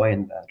some joy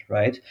in that,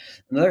 right?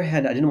 On the other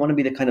hand, I didn't want to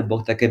be the kind of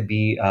book that could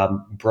be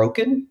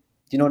broken.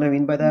 Do you know what I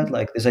mean by that?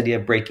 Like this idea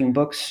of breaking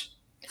books.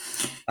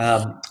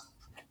 Title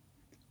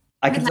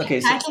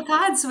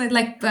cards with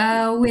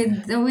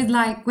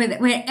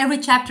where every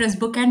chapter is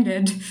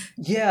bookended.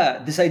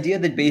 Yeah, this idea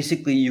that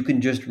basically you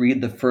can just read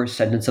the first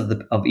sentence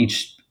of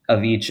each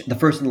of each, the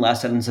first and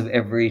last sentence of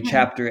every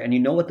chapter, and you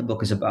know what the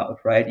book is about,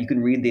 right? You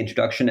can read the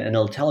introduction and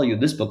it'll tell you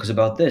this book is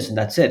about this, and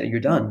that's it, and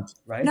you're done,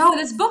 right? No,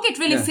 this book, it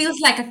really Yeah.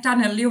 feels like a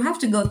tunnel. You have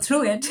to go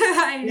through it.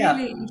 Yeah.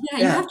 You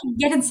Yeah. have to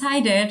get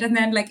inside it and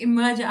then like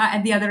emerge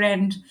at the other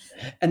end.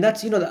 And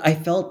that's, I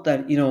felt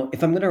that,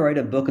 if I'm going to write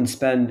a book and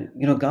spend,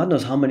 God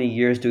knows how many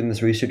years doing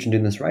this research and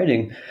doing this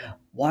writing,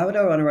 why would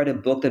I want to write a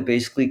book that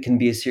basically can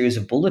be a series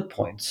of bullet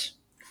points?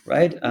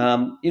 Right.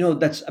 I'm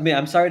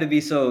sorry to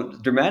be so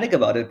dramatic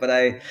about it, but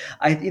I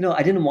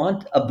didn't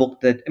want a book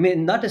that,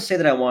 not to say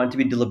that I wanted to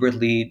be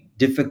deliberately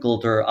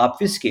difficult or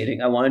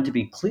obfuscating. I wanted to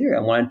be clear.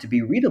 I wanted to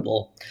be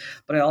readable,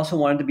 but I also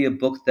wanted to be a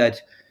book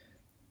that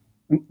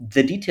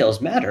the details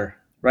matter,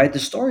 right? The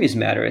stories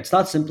matter. It's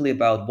not simply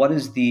about what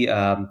is the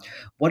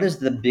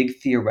big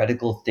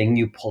theoretical thing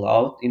you pull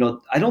out.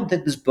 I don't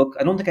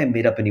think I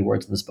made up any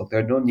words in this book. There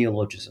are no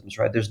neologisms,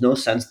 right? There's no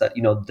sense that,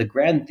 the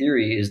grand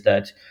theory is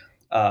that,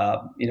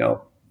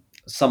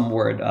 some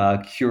word,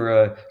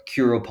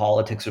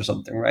 curopolitics or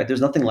something, right? There's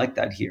nothing like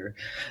that here,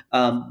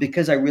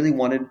 because I really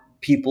wanted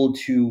people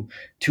to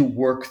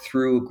work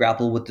through,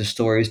 grapple with the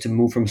stories, to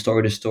move from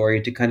story to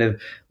story, to kind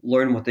of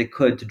learn what they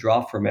could, to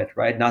draw from it,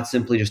 right? Not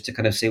simply just to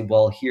kind of say,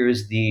 well,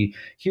 here's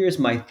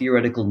my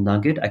theoretical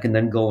nugget. I can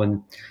then go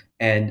and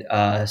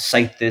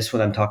cite this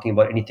when I'm talking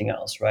about anything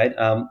else, right?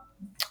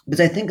 Because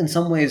I think in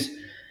some ways,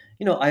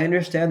 I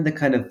understand the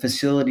kind of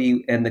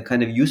facility and the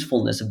kind of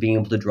usefulness of being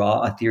able to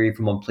draw a theory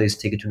from one place,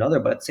 take it to another.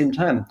 But at the same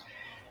time,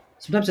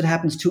 sometimes it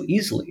happens too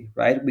easily,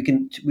 right?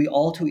 We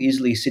all too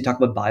easily talk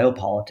about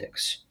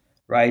biopolitics,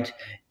 right?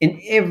 In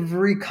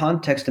every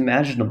context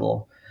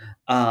imaginable.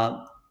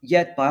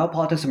 Yet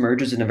biopolitics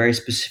emerges in a very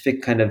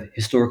specific kind of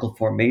historical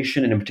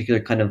formation and a particular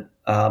kind of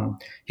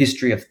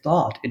history of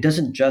thought. It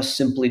doesn't just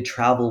simply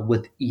travel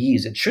with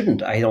ease. It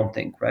shouldn't, I don't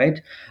think, right?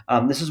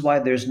 This is why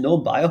there's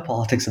no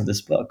biopolitics in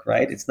this book,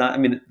 right? It's not,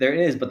 there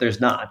is, but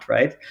there's not,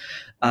 right?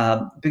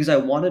 Because I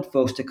wanted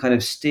folks to kind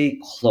of stay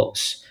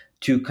close,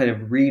 to kind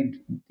of read,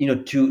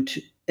 to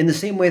in the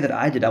same way that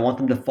I did. I want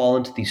them to fall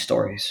into these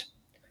stories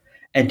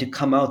and to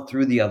come out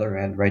through the other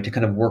end, right? To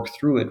kind of work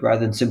through it rather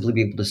than simply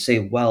be able to say,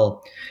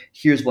 well,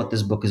 here's what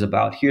this book is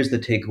about. Here's the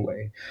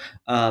takeaway.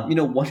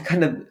 One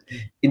kind of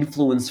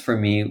influence for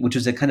me, which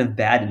is a kind of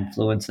bad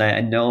influence, and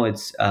I know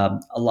it's a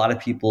lot of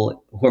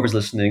people, whoever's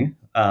listening,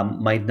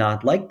 might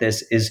not like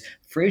this, is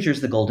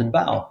Fraser's The Golden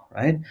Bough,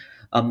 right?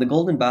 The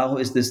Golden Bough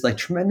is this like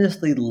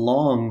tremendously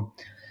long,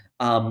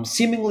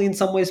 seemingly in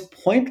some ways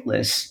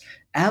pointless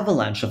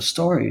avalanche of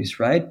stories,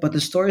 right? But the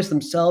stories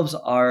themselves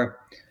are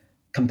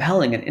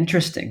compelling and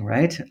interesting,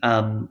 right?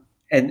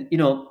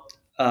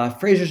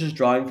 Fraser's just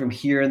drawing from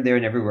here and there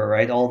and everywhere,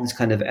 right? All these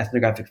kind of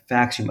ethnographic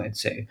facts, you might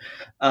say.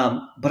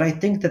 But I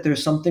think that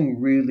there's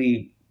something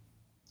really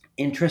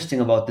interesting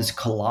about this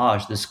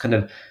collage, this kind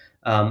of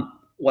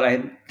what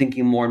I'm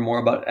thinking more and more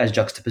about as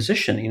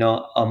juxtaposition.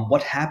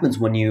 What happens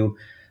when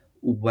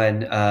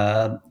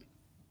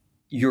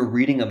your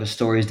reading of a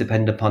story is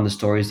dependent upon the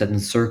stories that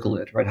encircle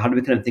it, right? How do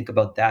we kind of think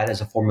about that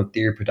as a form of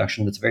theory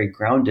production that's very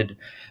grounded,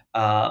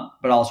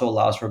 but also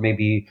allows for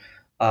maybe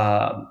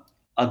a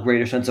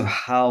greater sense of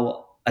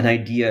how an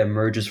idea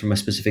emerges from a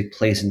specific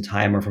place and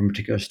time or from a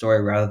particular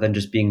story, rather than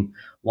just being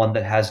one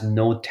that has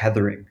no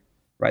tethering,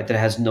 right? That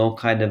has no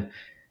kind of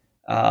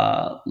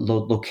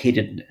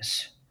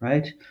locatedness,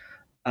 right?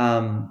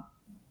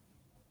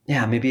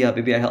 Maybe I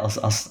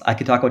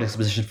could talk about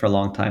exposition for a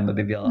long time, but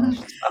maybe I'll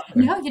stop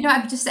there. No,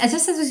 I just as I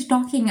was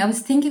talking, I was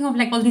thinking of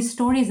like all these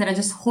stories that are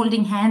just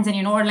holding hands,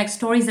 and or like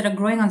stories that are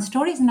growing on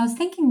stories, and I was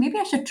thinking maybe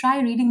I should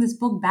try reading this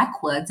book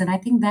backwards, and I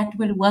think that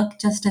will work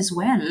just as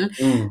well.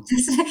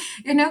 Just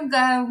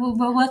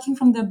we're working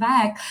from the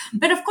back.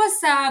 But of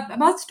course,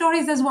 about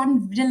stories, there's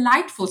one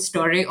delightful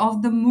story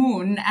of the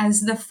moon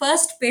as the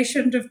first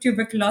patient of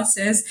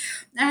tuberculosis,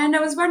 and I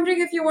was wondering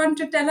if you want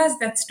to tell us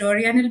that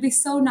story, and it'll be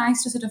so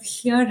nice to sort of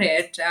hear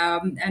it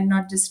and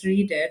not just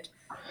read it.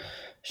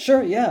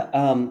 Sure, yeah.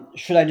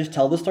 Should I just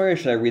tell the story or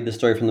should I read the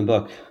story from the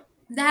book?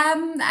 As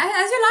you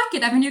like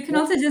it. You can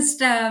also just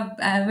tell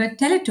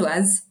it to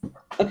us.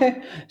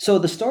 Okay, so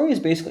the story is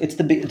basically it's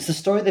the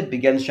story that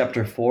begins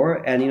chapter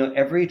 4, and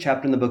every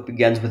chapter in the book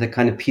begins with a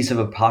kind of piece of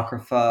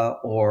apocrypha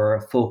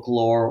or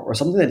folklore or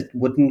something that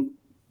wouldn't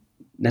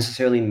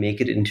necessarily make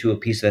it into a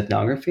piece of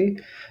ethnography.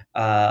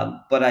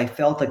 But I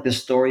felt like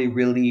this story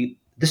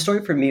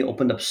for me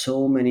opened up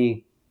so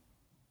many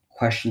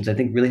questions. I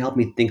think really helped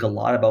me think a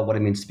lot about what it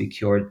means to be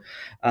cured.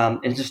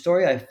 And it's a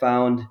story I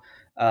found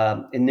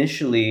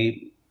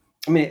initially.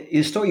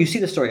 You see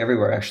the story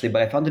everywhere actually,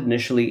 but I found it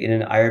initially in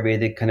an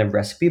Ayurvedic kind of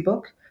recipe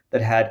book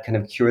that had kind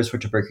of cures for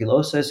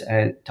tuberculosis,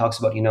 and it talks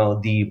about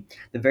the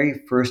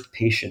very first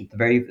patient, the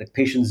very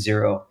patient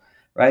 0,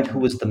 right, who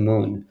was the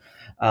moon.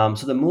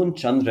 So the moon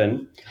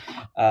Chandran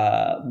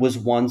was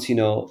once,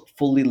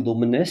 fully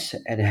luminous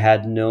and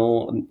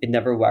it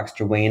never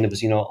waxed or waned. It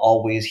was,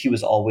 he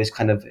was always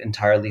kind of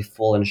entirely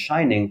full and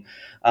shining.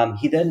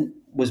 He then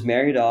was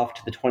married off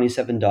to the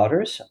 27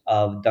 daughters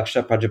of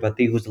Daksha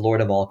Prajapati, who's the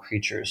lord of all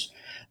creatures.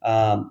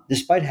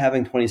 Despite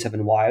having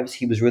 27 wives,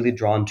 he was really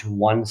drawn to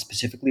one,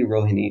 specifically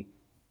Rohini.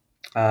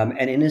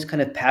 And in his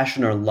kind of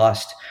passion or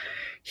lust,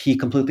 he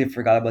completely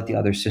forgot about the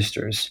other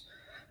sisters.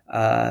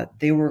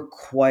 They were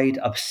quite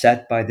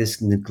upset by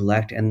this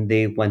neglect, and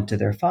they went to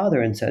their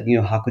father and said,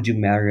 how could you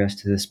marry us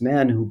to this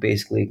man who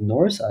basically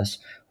ignores us,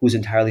 who's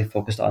entirely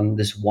focused on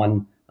this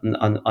one,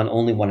 on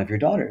only one of your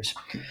daughters?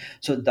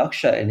 So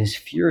Daksha, in his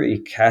fury,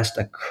 cast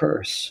a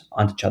curse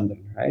onto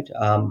Chandran, right?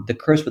 The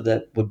curse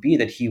would be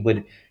that he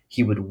would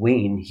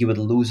wane, he would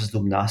lose his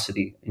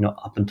luminosity,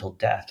 up until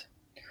death.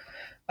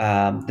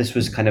 This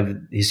was kind of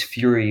his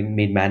fury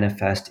made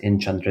manifest in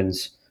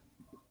Chandran's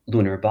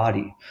lunar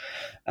body.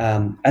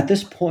 At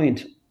this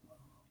point,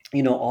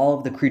 all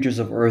of the creatures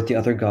of earth, the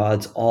other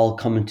gods, all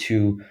come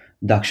to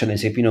Daksha and they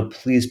say,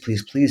 please,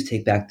 please, please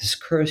take back this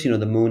curse.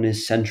 The moon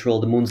is central.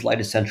 The moon's light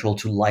is central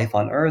to life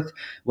on earth.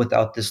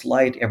 Without this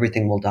light,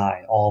 everything will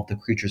die. All of the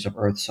creatures of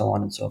earth, so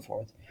on and so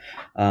forth.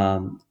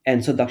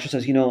 And so Daksha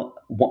says,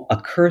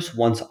 a curse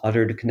once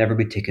uttered can never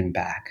be taken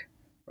back,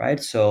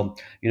 right? So,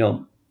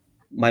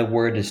 my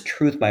word is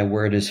truth. My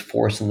word is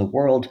force in the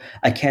world.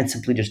 I can't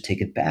simply just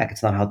take it back.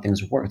 It's not how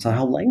things work. It's not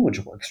how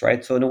language works,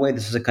 right? So in a way,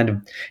 this is a kind of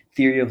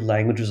theory of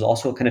language. It's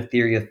also a kind of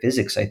theory of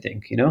physics, I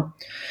think,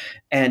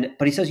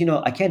 but he says,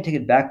 I can't take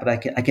it back, but I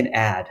can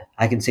add.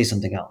 I can say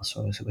something else.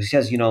 So he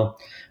says,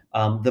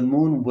 the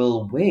moon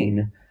will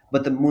wane,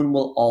 but the moon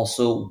will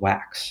also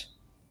wax,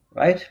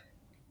 right?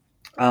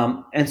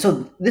 And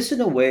so this,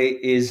 in a way,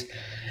 is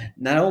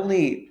not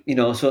only,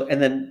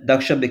 and then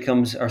Chandran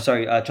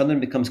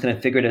becomes kind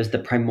of figured as the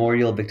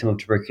primordial victim of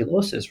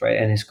tuberculosis, right?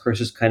 And his curse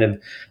is kind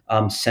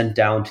of sent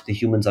down to the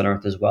humans on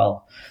Earth as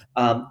well.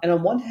 And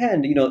on one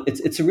hand,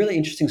 it's a really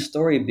interesting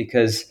story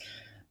because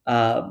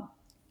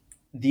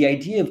the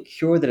idea of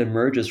cure that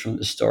emerges from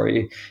the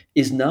story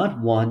is not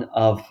one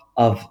of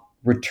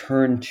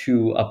return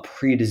to a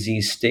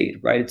pre-disease state,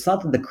 right? It's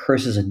not that the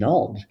curse is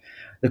annulled.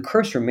 The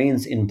curse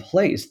remains in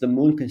place. The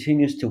moon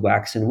continues to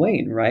wax and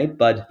wane, right?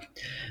 But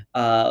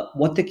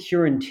what the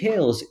cure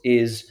entails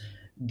is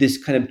this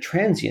kind of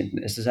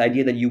transientness, this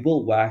idea that you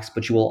will wax,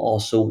 but you will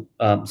also,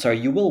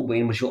 you will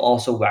wane, but you'll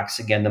also wax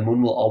again. The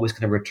moon will always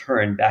kind of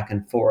return back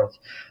and forth.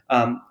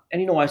 And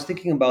I was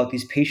thinking about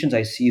these patients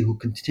I see who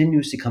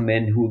continuously come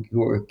in, who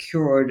are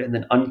cured and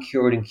then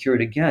uncured and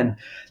cured again.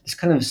 This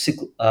kind of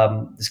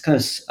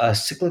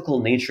cyclical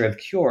nature of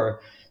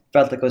cure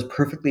felt like it was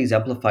perfectly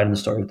exemplified in the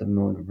story of the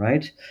moon,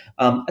 right?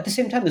 At the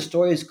same time, the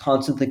story is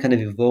constantly kind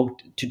of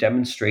evoked to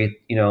demonstrate,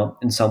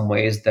 in some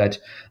ways that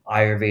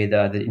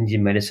Ayurveda, that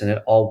Indian medicine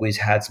had always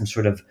had some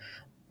sort of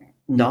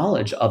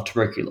knowledge of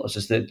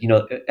tuberculosis, that,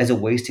 as a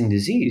wasting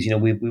disease,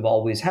 we've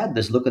always had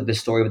this. Look at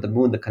this story of the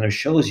moon that kind of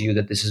shows you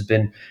that this has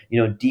been,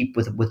 deep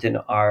within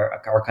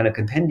our kind of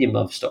compendium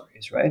of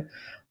stories, right?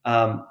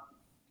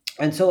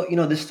 And so,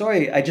 this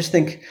story, I just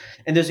think,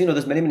 and there's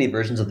many, many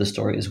versions of the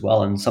story as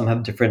well. And some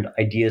have different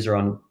ideas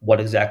around what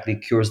exactly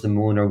cures the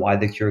moon or why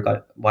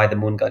the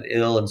moon got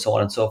ill and so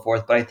on and so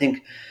forth. But I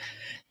think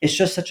it's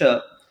just such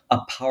a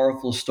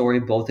powerful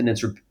story, both in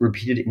its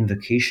repeated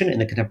invocation in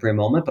the contemporary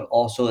moment, but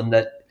also in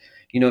that,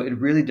 it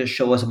really does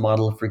show us a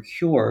model for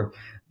cure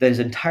that is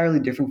entirely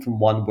different from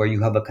one where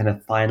you have a kind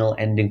of final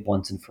ending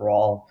once and for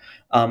all.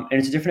 And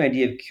it's a different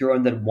idea of cure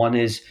in that one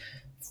is,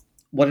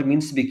 what it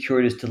means to be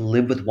cured is to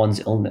live with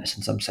one's illness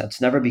in some sense,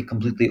 never be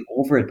completely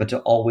over it, but to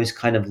always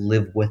kind of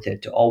live with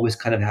it, to always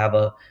kind of have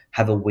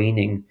a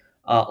waning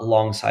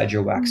alongside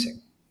your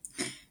waxing.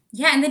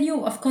 Yeah, and then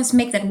you, of course,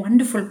 make that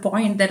wonderful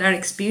point that our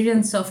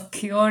experience of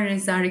cure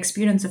is our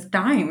experience of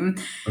time,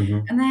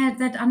 and that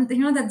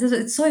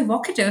it's so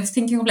evocative,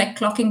 thinking of like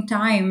clocking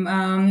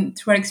time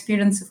through our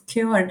experience of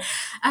cure.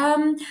 I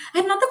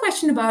have another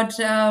question about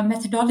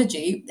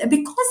methodology,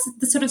 because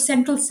the sort of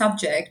central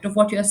subject of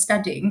what you're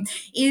studying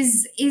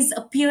is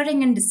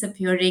appearing and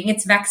disappearing,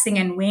 it's waxing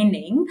and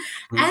waning.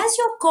 As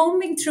you're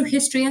combing through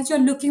history, as you're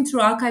looking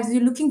through archives,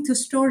 you're looking through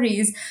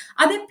stories,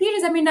 are there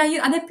periods?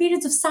 Are there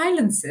periods of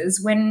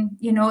silences when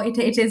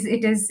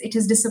it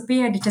has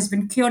disappeared, it has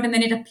been cured, and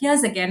then it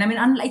appears again?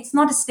 It's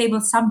not a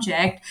stable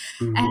subject.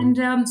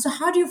 And so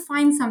how do you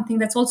find something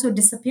that's also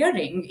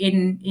disappearing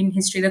in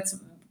history, that's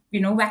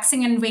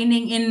waxing and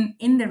waning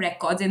in the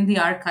records, in the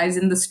archives,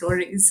 in the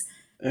stories?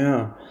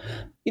 Yeah.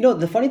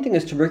 The funny thing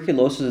is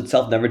tuberculosis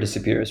itself never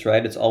disappears,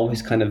 right? It's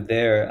always kind of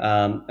there.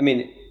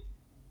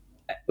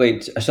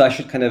 So I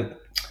should kind of,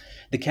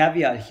 the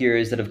caveat here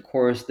is that, of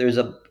course, there's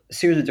a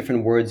series of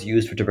different words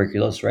used for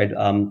tuberculosis, right?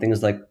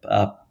 Things like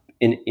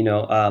in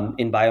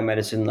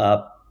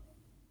biomedicine,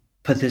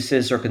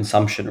 pathesis or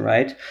consumption,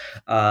 right?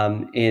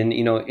 In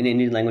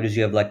Indian languages,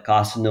 you have like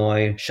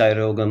kasanoi,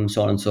 shairogam,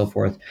 so on and so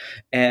forth.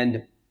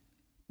 And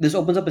this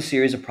opens up a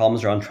series of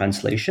problems around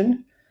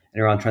translation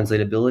and around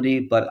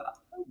translatability. But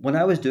when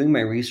I was doing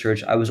my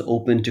research, I was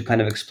open to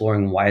kind of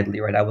exploring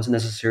widely, right? I wasn't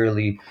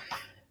necessarily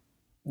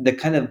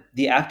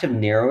the act of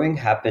narrowing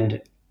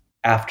happened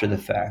after the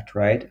fact,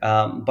 right?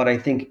 But I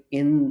think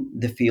in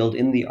the field,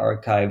 in the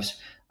archives,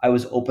 I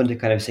was open to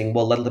kind of saying,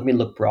 well, let me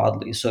look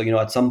broadly. So,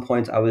 at some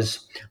point I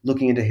was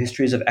looking into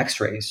histories of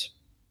X-rays,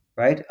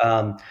 right?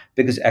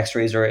 Because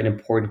X-rays are an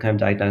important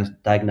kind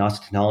of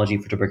diagnostic technology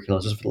for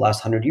tuberculosis for the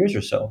last 100 years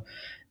or so.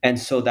 And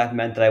so that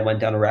meant that I went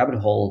down a rabbit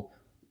hole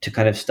to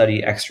kind of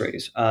study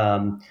X-rays.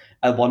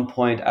 At one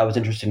point, I was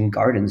interested in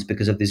gardens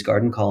because of these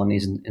garden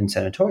colonies in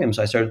sanatoriums.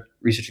 So I started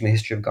researching the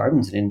history of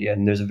gardens in India,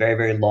 and there's a very,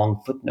 very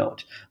long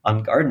footnote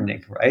on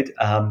gardening, right?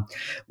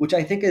 Which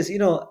I think is,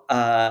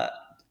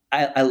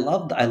 I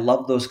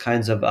love those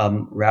kinds of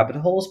rabbit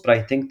holes, but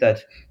I think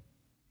that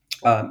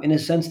in a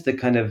sense,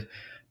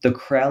 the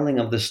corralling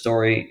of the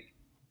story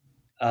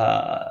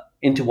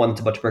into one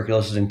about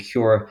tuberculosis and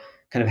cure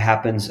kind of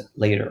happens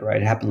later,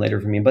 right? It happened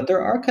later for me. But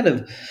there are kind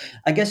of,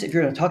 I guess, if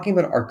you're talking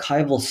about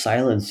archival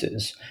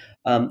silences,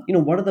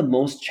 one of the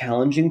most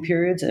challenging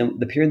periods, and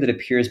the period that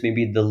appears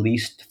maybe the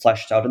least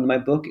fleshed out in my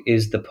book,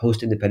 is the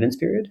post-independence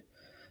period.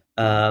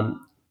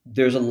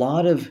 There's a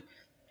lot of,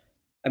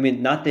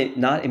 not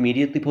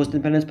immediately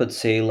post-independence, but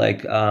say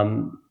like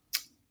 70s,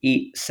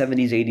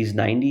 80s,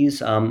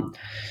 90s.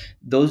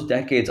 Those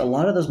decades, a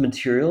lot of those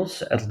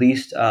materials, at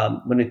least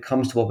when it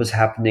comes to what was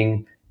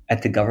happening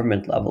at the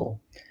government level,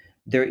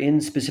 they're in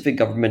specific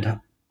government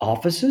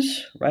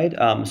offices, right?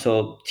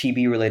 So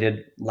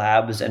TB-related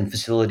labs and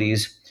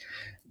facilities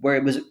where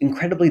it was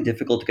incredibly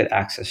difficult to get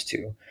access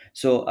to.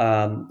 So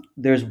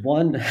there's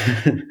one,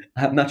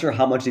 I'm not sure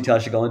how much detail I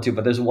should go into,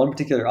 but there's one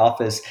particular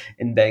office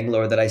in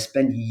Bangalore that I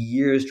spent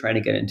years trying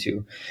to get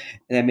into.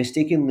 And I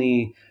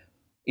mistakenly,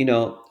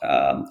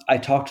 I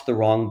talked to the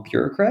wrong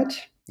bureaucrat.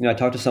 I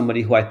talked to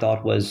somebody who I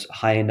thought was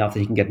high enough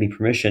that he can get me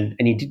permission,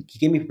 and he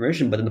gave me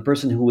permission, but then the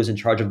person who was in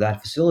charge of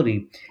that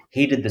facility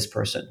hated this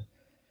person.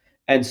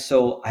 And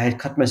so I had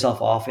cut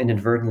myself off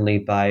inadvertently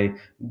by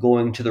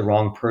going to the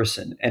wrong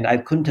person, and I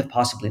couldn't have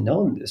possibly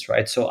known this,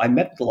 right? So I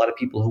met with a lot of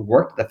people who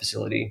worked at that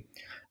facility,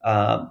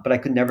 but I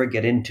could never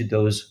get into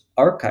those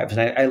archives.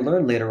 And I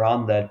learned later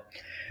on that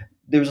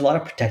there was a lot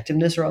of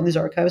protectiveness around these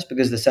archives,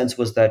 because the sense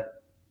was that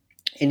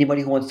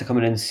anybody who wants to come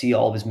in and see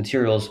all these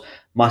materials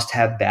must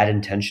have bad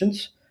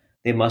intentions.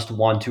 They must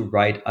want to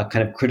write a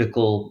kind of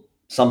critical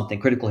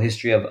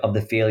history of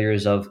the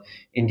failures of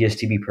India's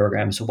TB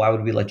program. So why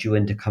would we let you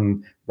in to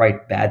come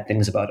write bad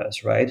things about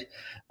us, right?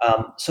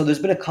 So there's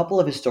been a couple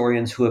of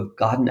historians who have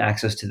gotten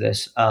access to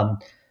this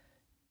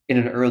in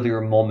an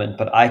earlier moment,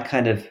 but I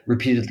kind of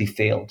repeatedly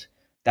failed.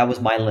 That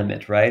was my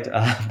limit, right?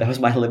 That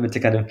was my limit to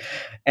kind of,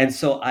 and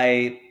so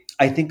I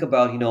think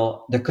about,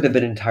 there could have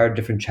been an entire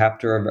different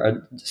chapter of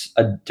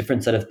a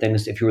different set of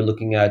things if you were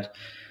looking at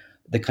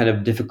the kind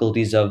of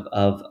difficulties of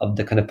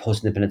the kind of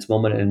post-independence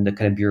moment and the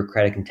kind of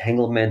bureaucratic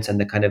entanglements and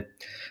the kind of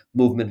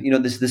movement.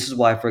 This is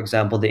why, for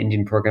example, the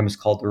Indian program is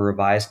called the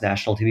Revised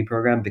National TB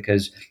Program,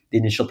 because the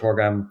initial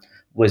program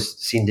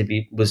was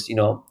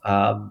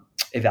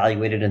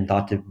evaluated and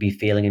thought to be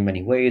failing in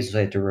many ways, so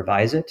they had to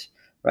revise it,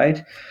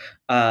 right?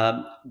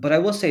 But I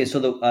will say,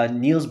 so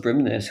Niels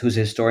Brimnes, who's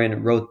a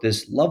historian, wrote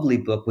this lovely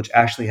book which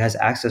actually has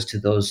access to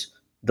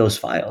those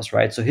files,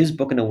 right? So his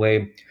book, in a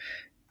way,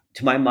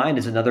 to my mind,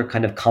 is another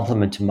kind of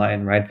complement to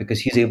mine, right? Because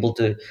he's able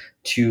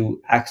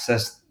to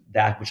access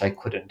that which I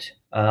couldn't.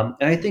 And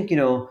I think,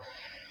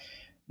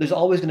 there's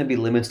always going to be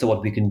limits to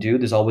what we can do.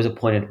 There's always a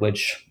point at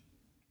which,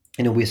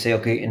 we say,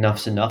 okay,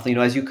 enough's enough.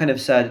 As you kind of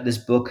said, this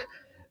book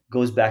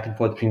goes back and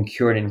forth between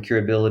cure and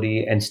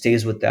incurability and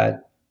stays with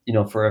that,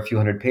 for a few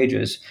hundred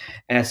pages.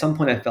 And at some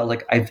point I felt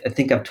like I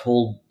think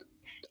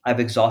I've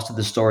exhausted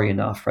the story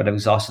enough, right? I've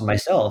exhausted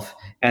myself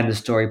and the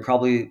story,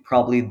 probably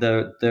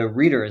the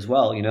reader as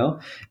well,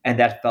 and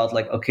that felt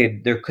like, okay,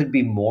 there could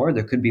be more.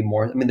 There could be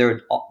more.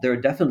 There are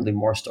definitely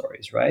more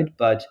stories, right?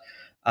 But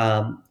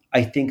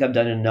I think I've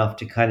done enough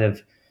to kind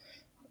of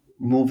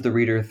move the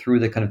reader through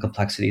the kind of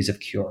complexities of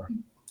cure.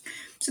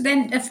 So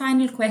then a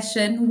final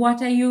question, what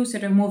are you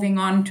sort of moving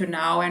on to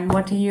now, and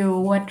what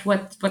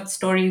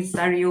stories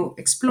are you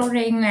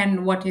exploring,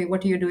 and what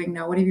are you doing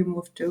now? What have you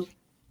moved to?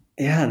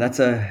 Yeah, it's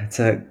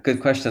a good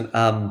question.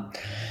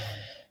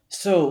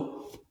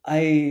 So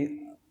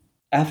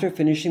after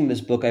finishing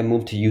this book, I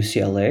moved to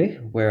UCLA,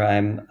 where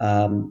I'm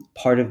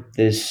part of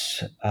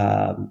this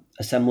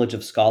assemblage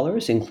of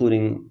scholars,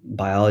 including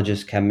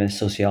biologists, chemists,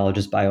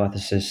 sociologists,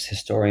 bioethicists,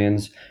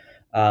 historians,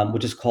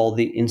 which is called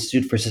the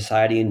Institute for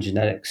Society and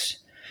Genetics.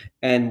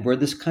 And we're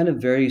this kind of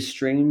very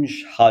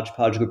strange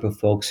hodgepodge group of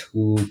folks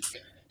who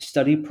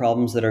study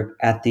problems that are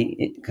at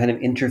the kind of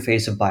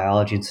interface of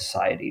biology and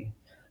society.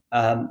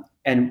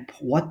 And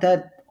what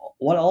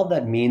all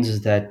that means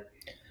is that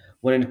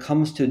when it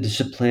comes to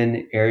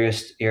discipline,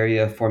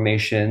 area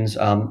formations,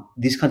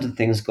 these kinds of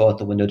things go out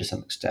the window to some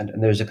extent.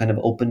 And there's a kind of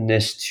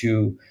openness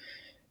to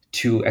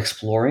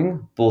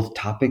exploring, both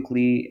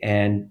topically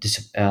and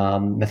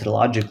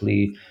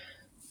methodologically,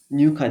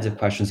 new kinds of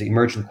questions,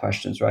 emergent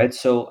questions, right?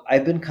 So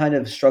I've been kind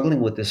of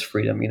struggling with this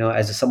freedom,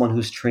 as someone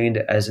who's trained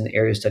as an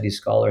area studies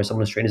scholar,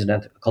 someone who's trained as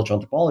an cultural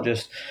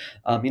anthropologist.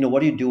 What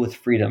do you do with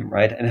freedom,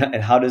 right?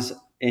 And how does,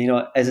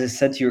 as I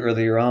said to you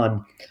earlier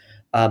on,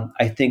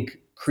 I think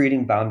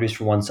creating boundaries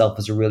for oneself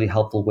is a really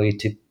helpful way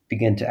to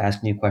begin to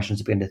ask new questions,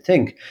 to begin to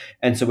think.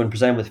 And so when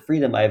presented with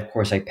freedom, I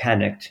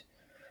panicked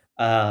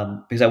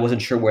because I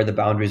wasn't sure where the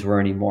boundaries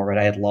were anymore, right?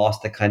 I had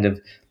lost the kind of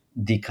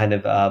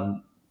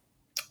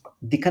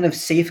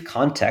safe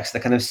context, the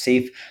kind of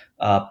safe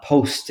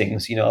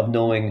postings, of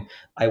knowing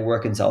I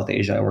work in South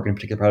Asia, I work in a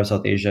particular part of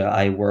South Asia,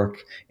 I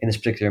work in this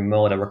particular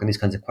mode, I work on these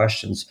kinds of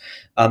questions.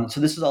 So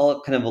this is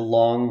all kind of a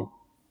long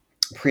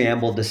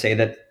preamble to say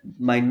that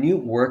my new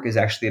work is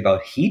actually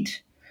about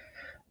heat,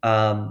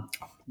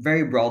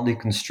 very broadly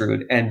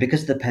construed. And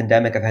because of the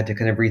pandemic, I've had to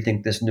kind of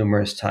rethink this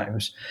numerous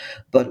times.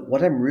 But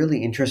what I'm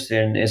really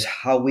interested in is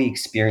how we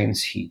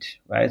experience heat,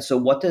 right? So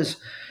what does,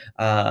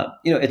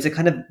 it's a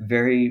kind of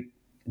very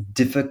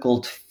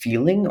difficult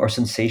feeling or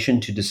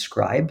sensation to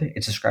describe.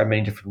 It's described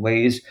many different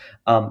ways,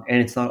 and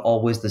it's not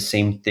always the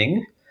same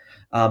thing.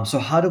 So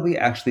how do we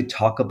actually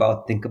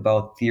think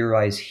about,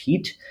 theorize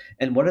heat,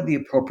 and what are the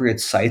appropriate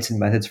sites and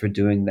methods for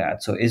doing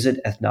that? So is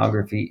it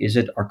ethnography? Is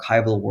it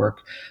archival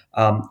work?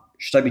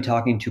 Should I be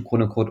talking to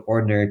quote unquote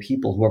ordinary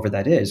people, whoever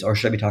that is, or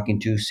should I be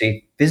talking to,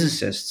 say,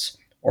 physicists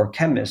or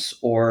chemists?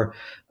 Or,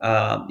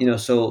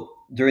 so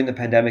during the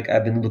pandemic,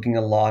 I've been looking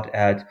a lot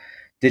at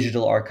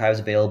digital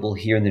archives available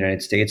here in the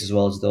United States, as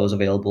well as those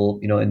available,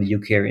 in the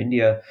UK or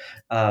India.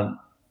 I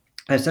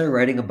started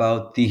writing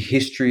about the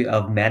history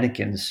of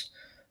mannequins,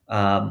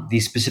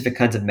 these specific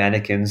kinds of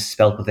mannequins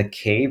spelled with a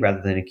K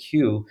rather than a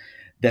Q,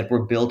 that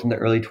were built in the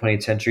early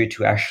 20th century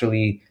to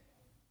actually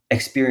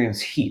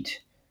experience heat.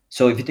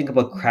 So if you think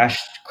about crash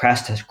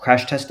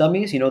test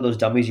dummies, those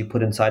dummies you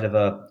put inside of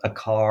a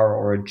car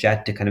or a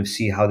jet to kind of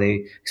see how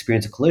they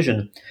experience a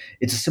collision,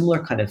 it's a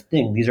similar kind of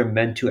thing. These are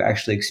meant to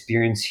actually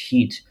experience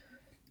heat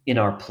in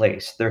our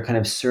place. They're kind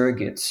of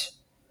surrogates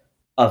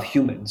of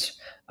humans,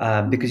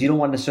 because you don't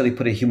want to necessarily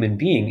put a human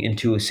being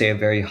into, say, a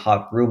very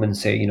hot room and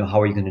say, how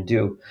are you going to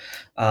do?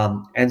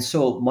 And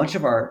so much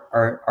of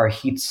our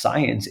heat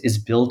science is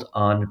built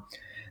on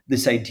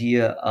this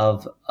idea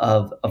of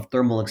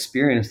thermal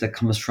experience that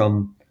comes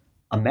from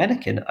a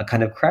mannequin, a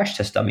kind of crash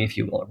test dummy, if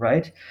you will,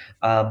 right?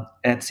 And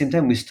at the same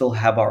time, we still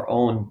have our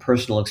own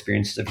personal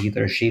experiences of heat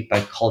that are shaped by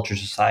culture,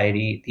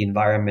 society, the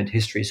environment,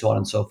 history, so on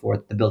and so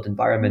forth, the built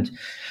environment.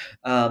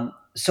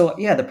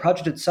 The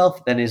project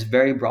itself then is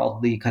very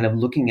broadly kind of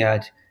looking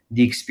at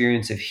the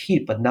experience of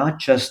heat, but not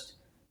just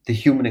the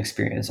human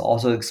experience,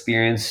 also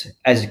experience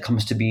as it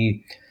comes to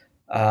be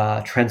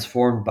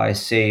transformed by,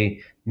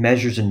 say,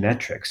 measures and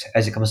metrics,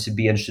 as it comes to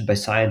be understood by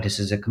scientists,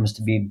 as it comes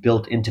to be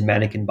built into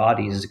mannequin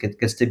bodies, as it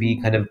gets to be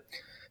kind of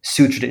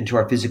sutured into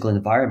our physical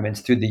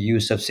environments through the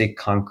use of, say,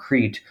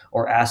 concrete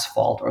or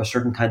asphalt or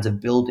certain kinds of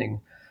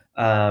building.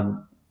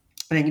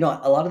 And,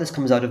 a lot of this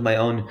comes out of my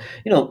own,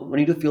 when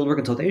you do field work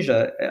in South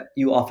Asia,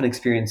 you often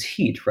experience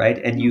heat, right?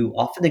 And you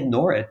often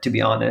ignore it, to be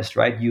honest,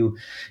 right?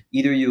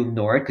 Either you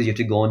ignore it because you have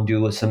to go and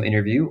do some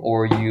interview,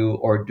 or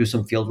do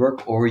some field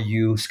work, or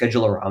you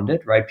schedule around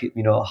it, right?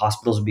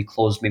 Hospitals will be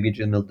closed maybe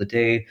during the middle of the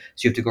day,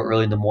 so you have to go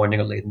early in the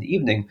morning or late in the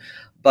evening.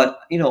 But,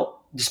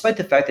 despite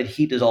the fact that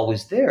heat is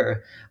always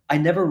there, I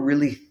never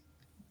really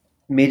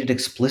made it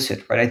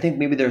explicit, right? I think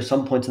maybe there are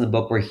some points in the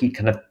book where heat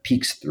kind of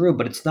peeks through,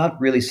 but it's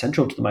not really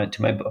central to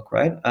my book,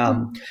 right? I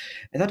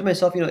thought to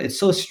myself, it's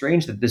so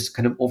strange that this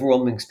kind of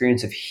overwhelming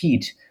experience of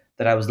heat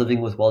that I was living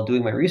with while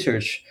doing my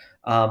research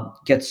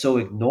gets so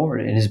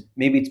ignored. And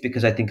maybe it's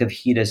because I think of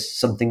heat as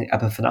something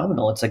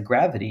epiphenomenal. It's like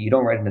gravity. You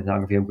don't write an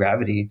ethnography of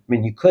gravity. I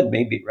mean, you could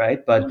maybe,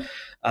 right? But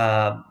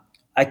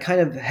I kind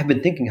of have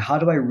been thinking, how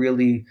do I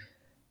really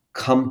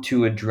come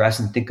to address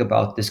and think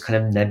about this kind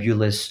of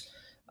nebulous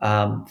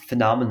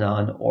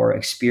phenomenon or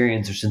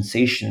experience or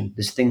sensation,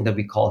 this thing that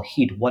we call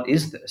heat? What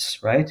is this,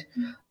 right?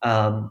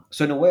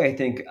 So in a way, I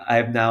think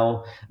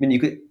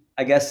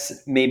I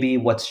guess maybe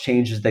what's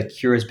changed is that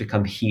cure has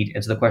become heat.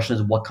 And so the question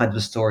is, what kinds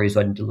of stories do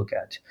I need to look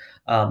at?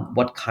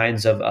 What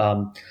kinds of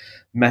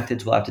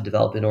methods will I have to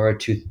develop in order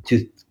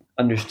to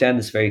understand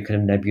this very kind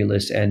of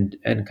nebulous and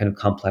kind of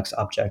complex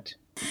object?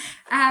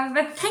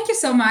 But thank you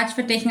so much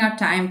for taking our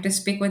time to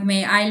speak with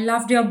me. I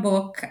loved your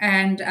book,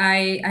 and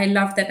I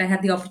love that I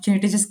had the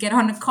opportunity to just get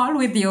on a call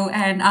with you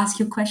and ask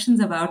you questions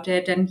about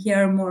it and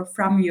hear more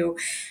from you.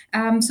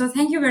 So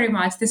thank you very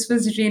much. This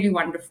was really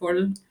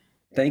wonderful.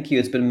 Thank you.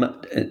 It's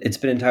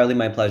been entirely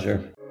my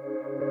pleasure.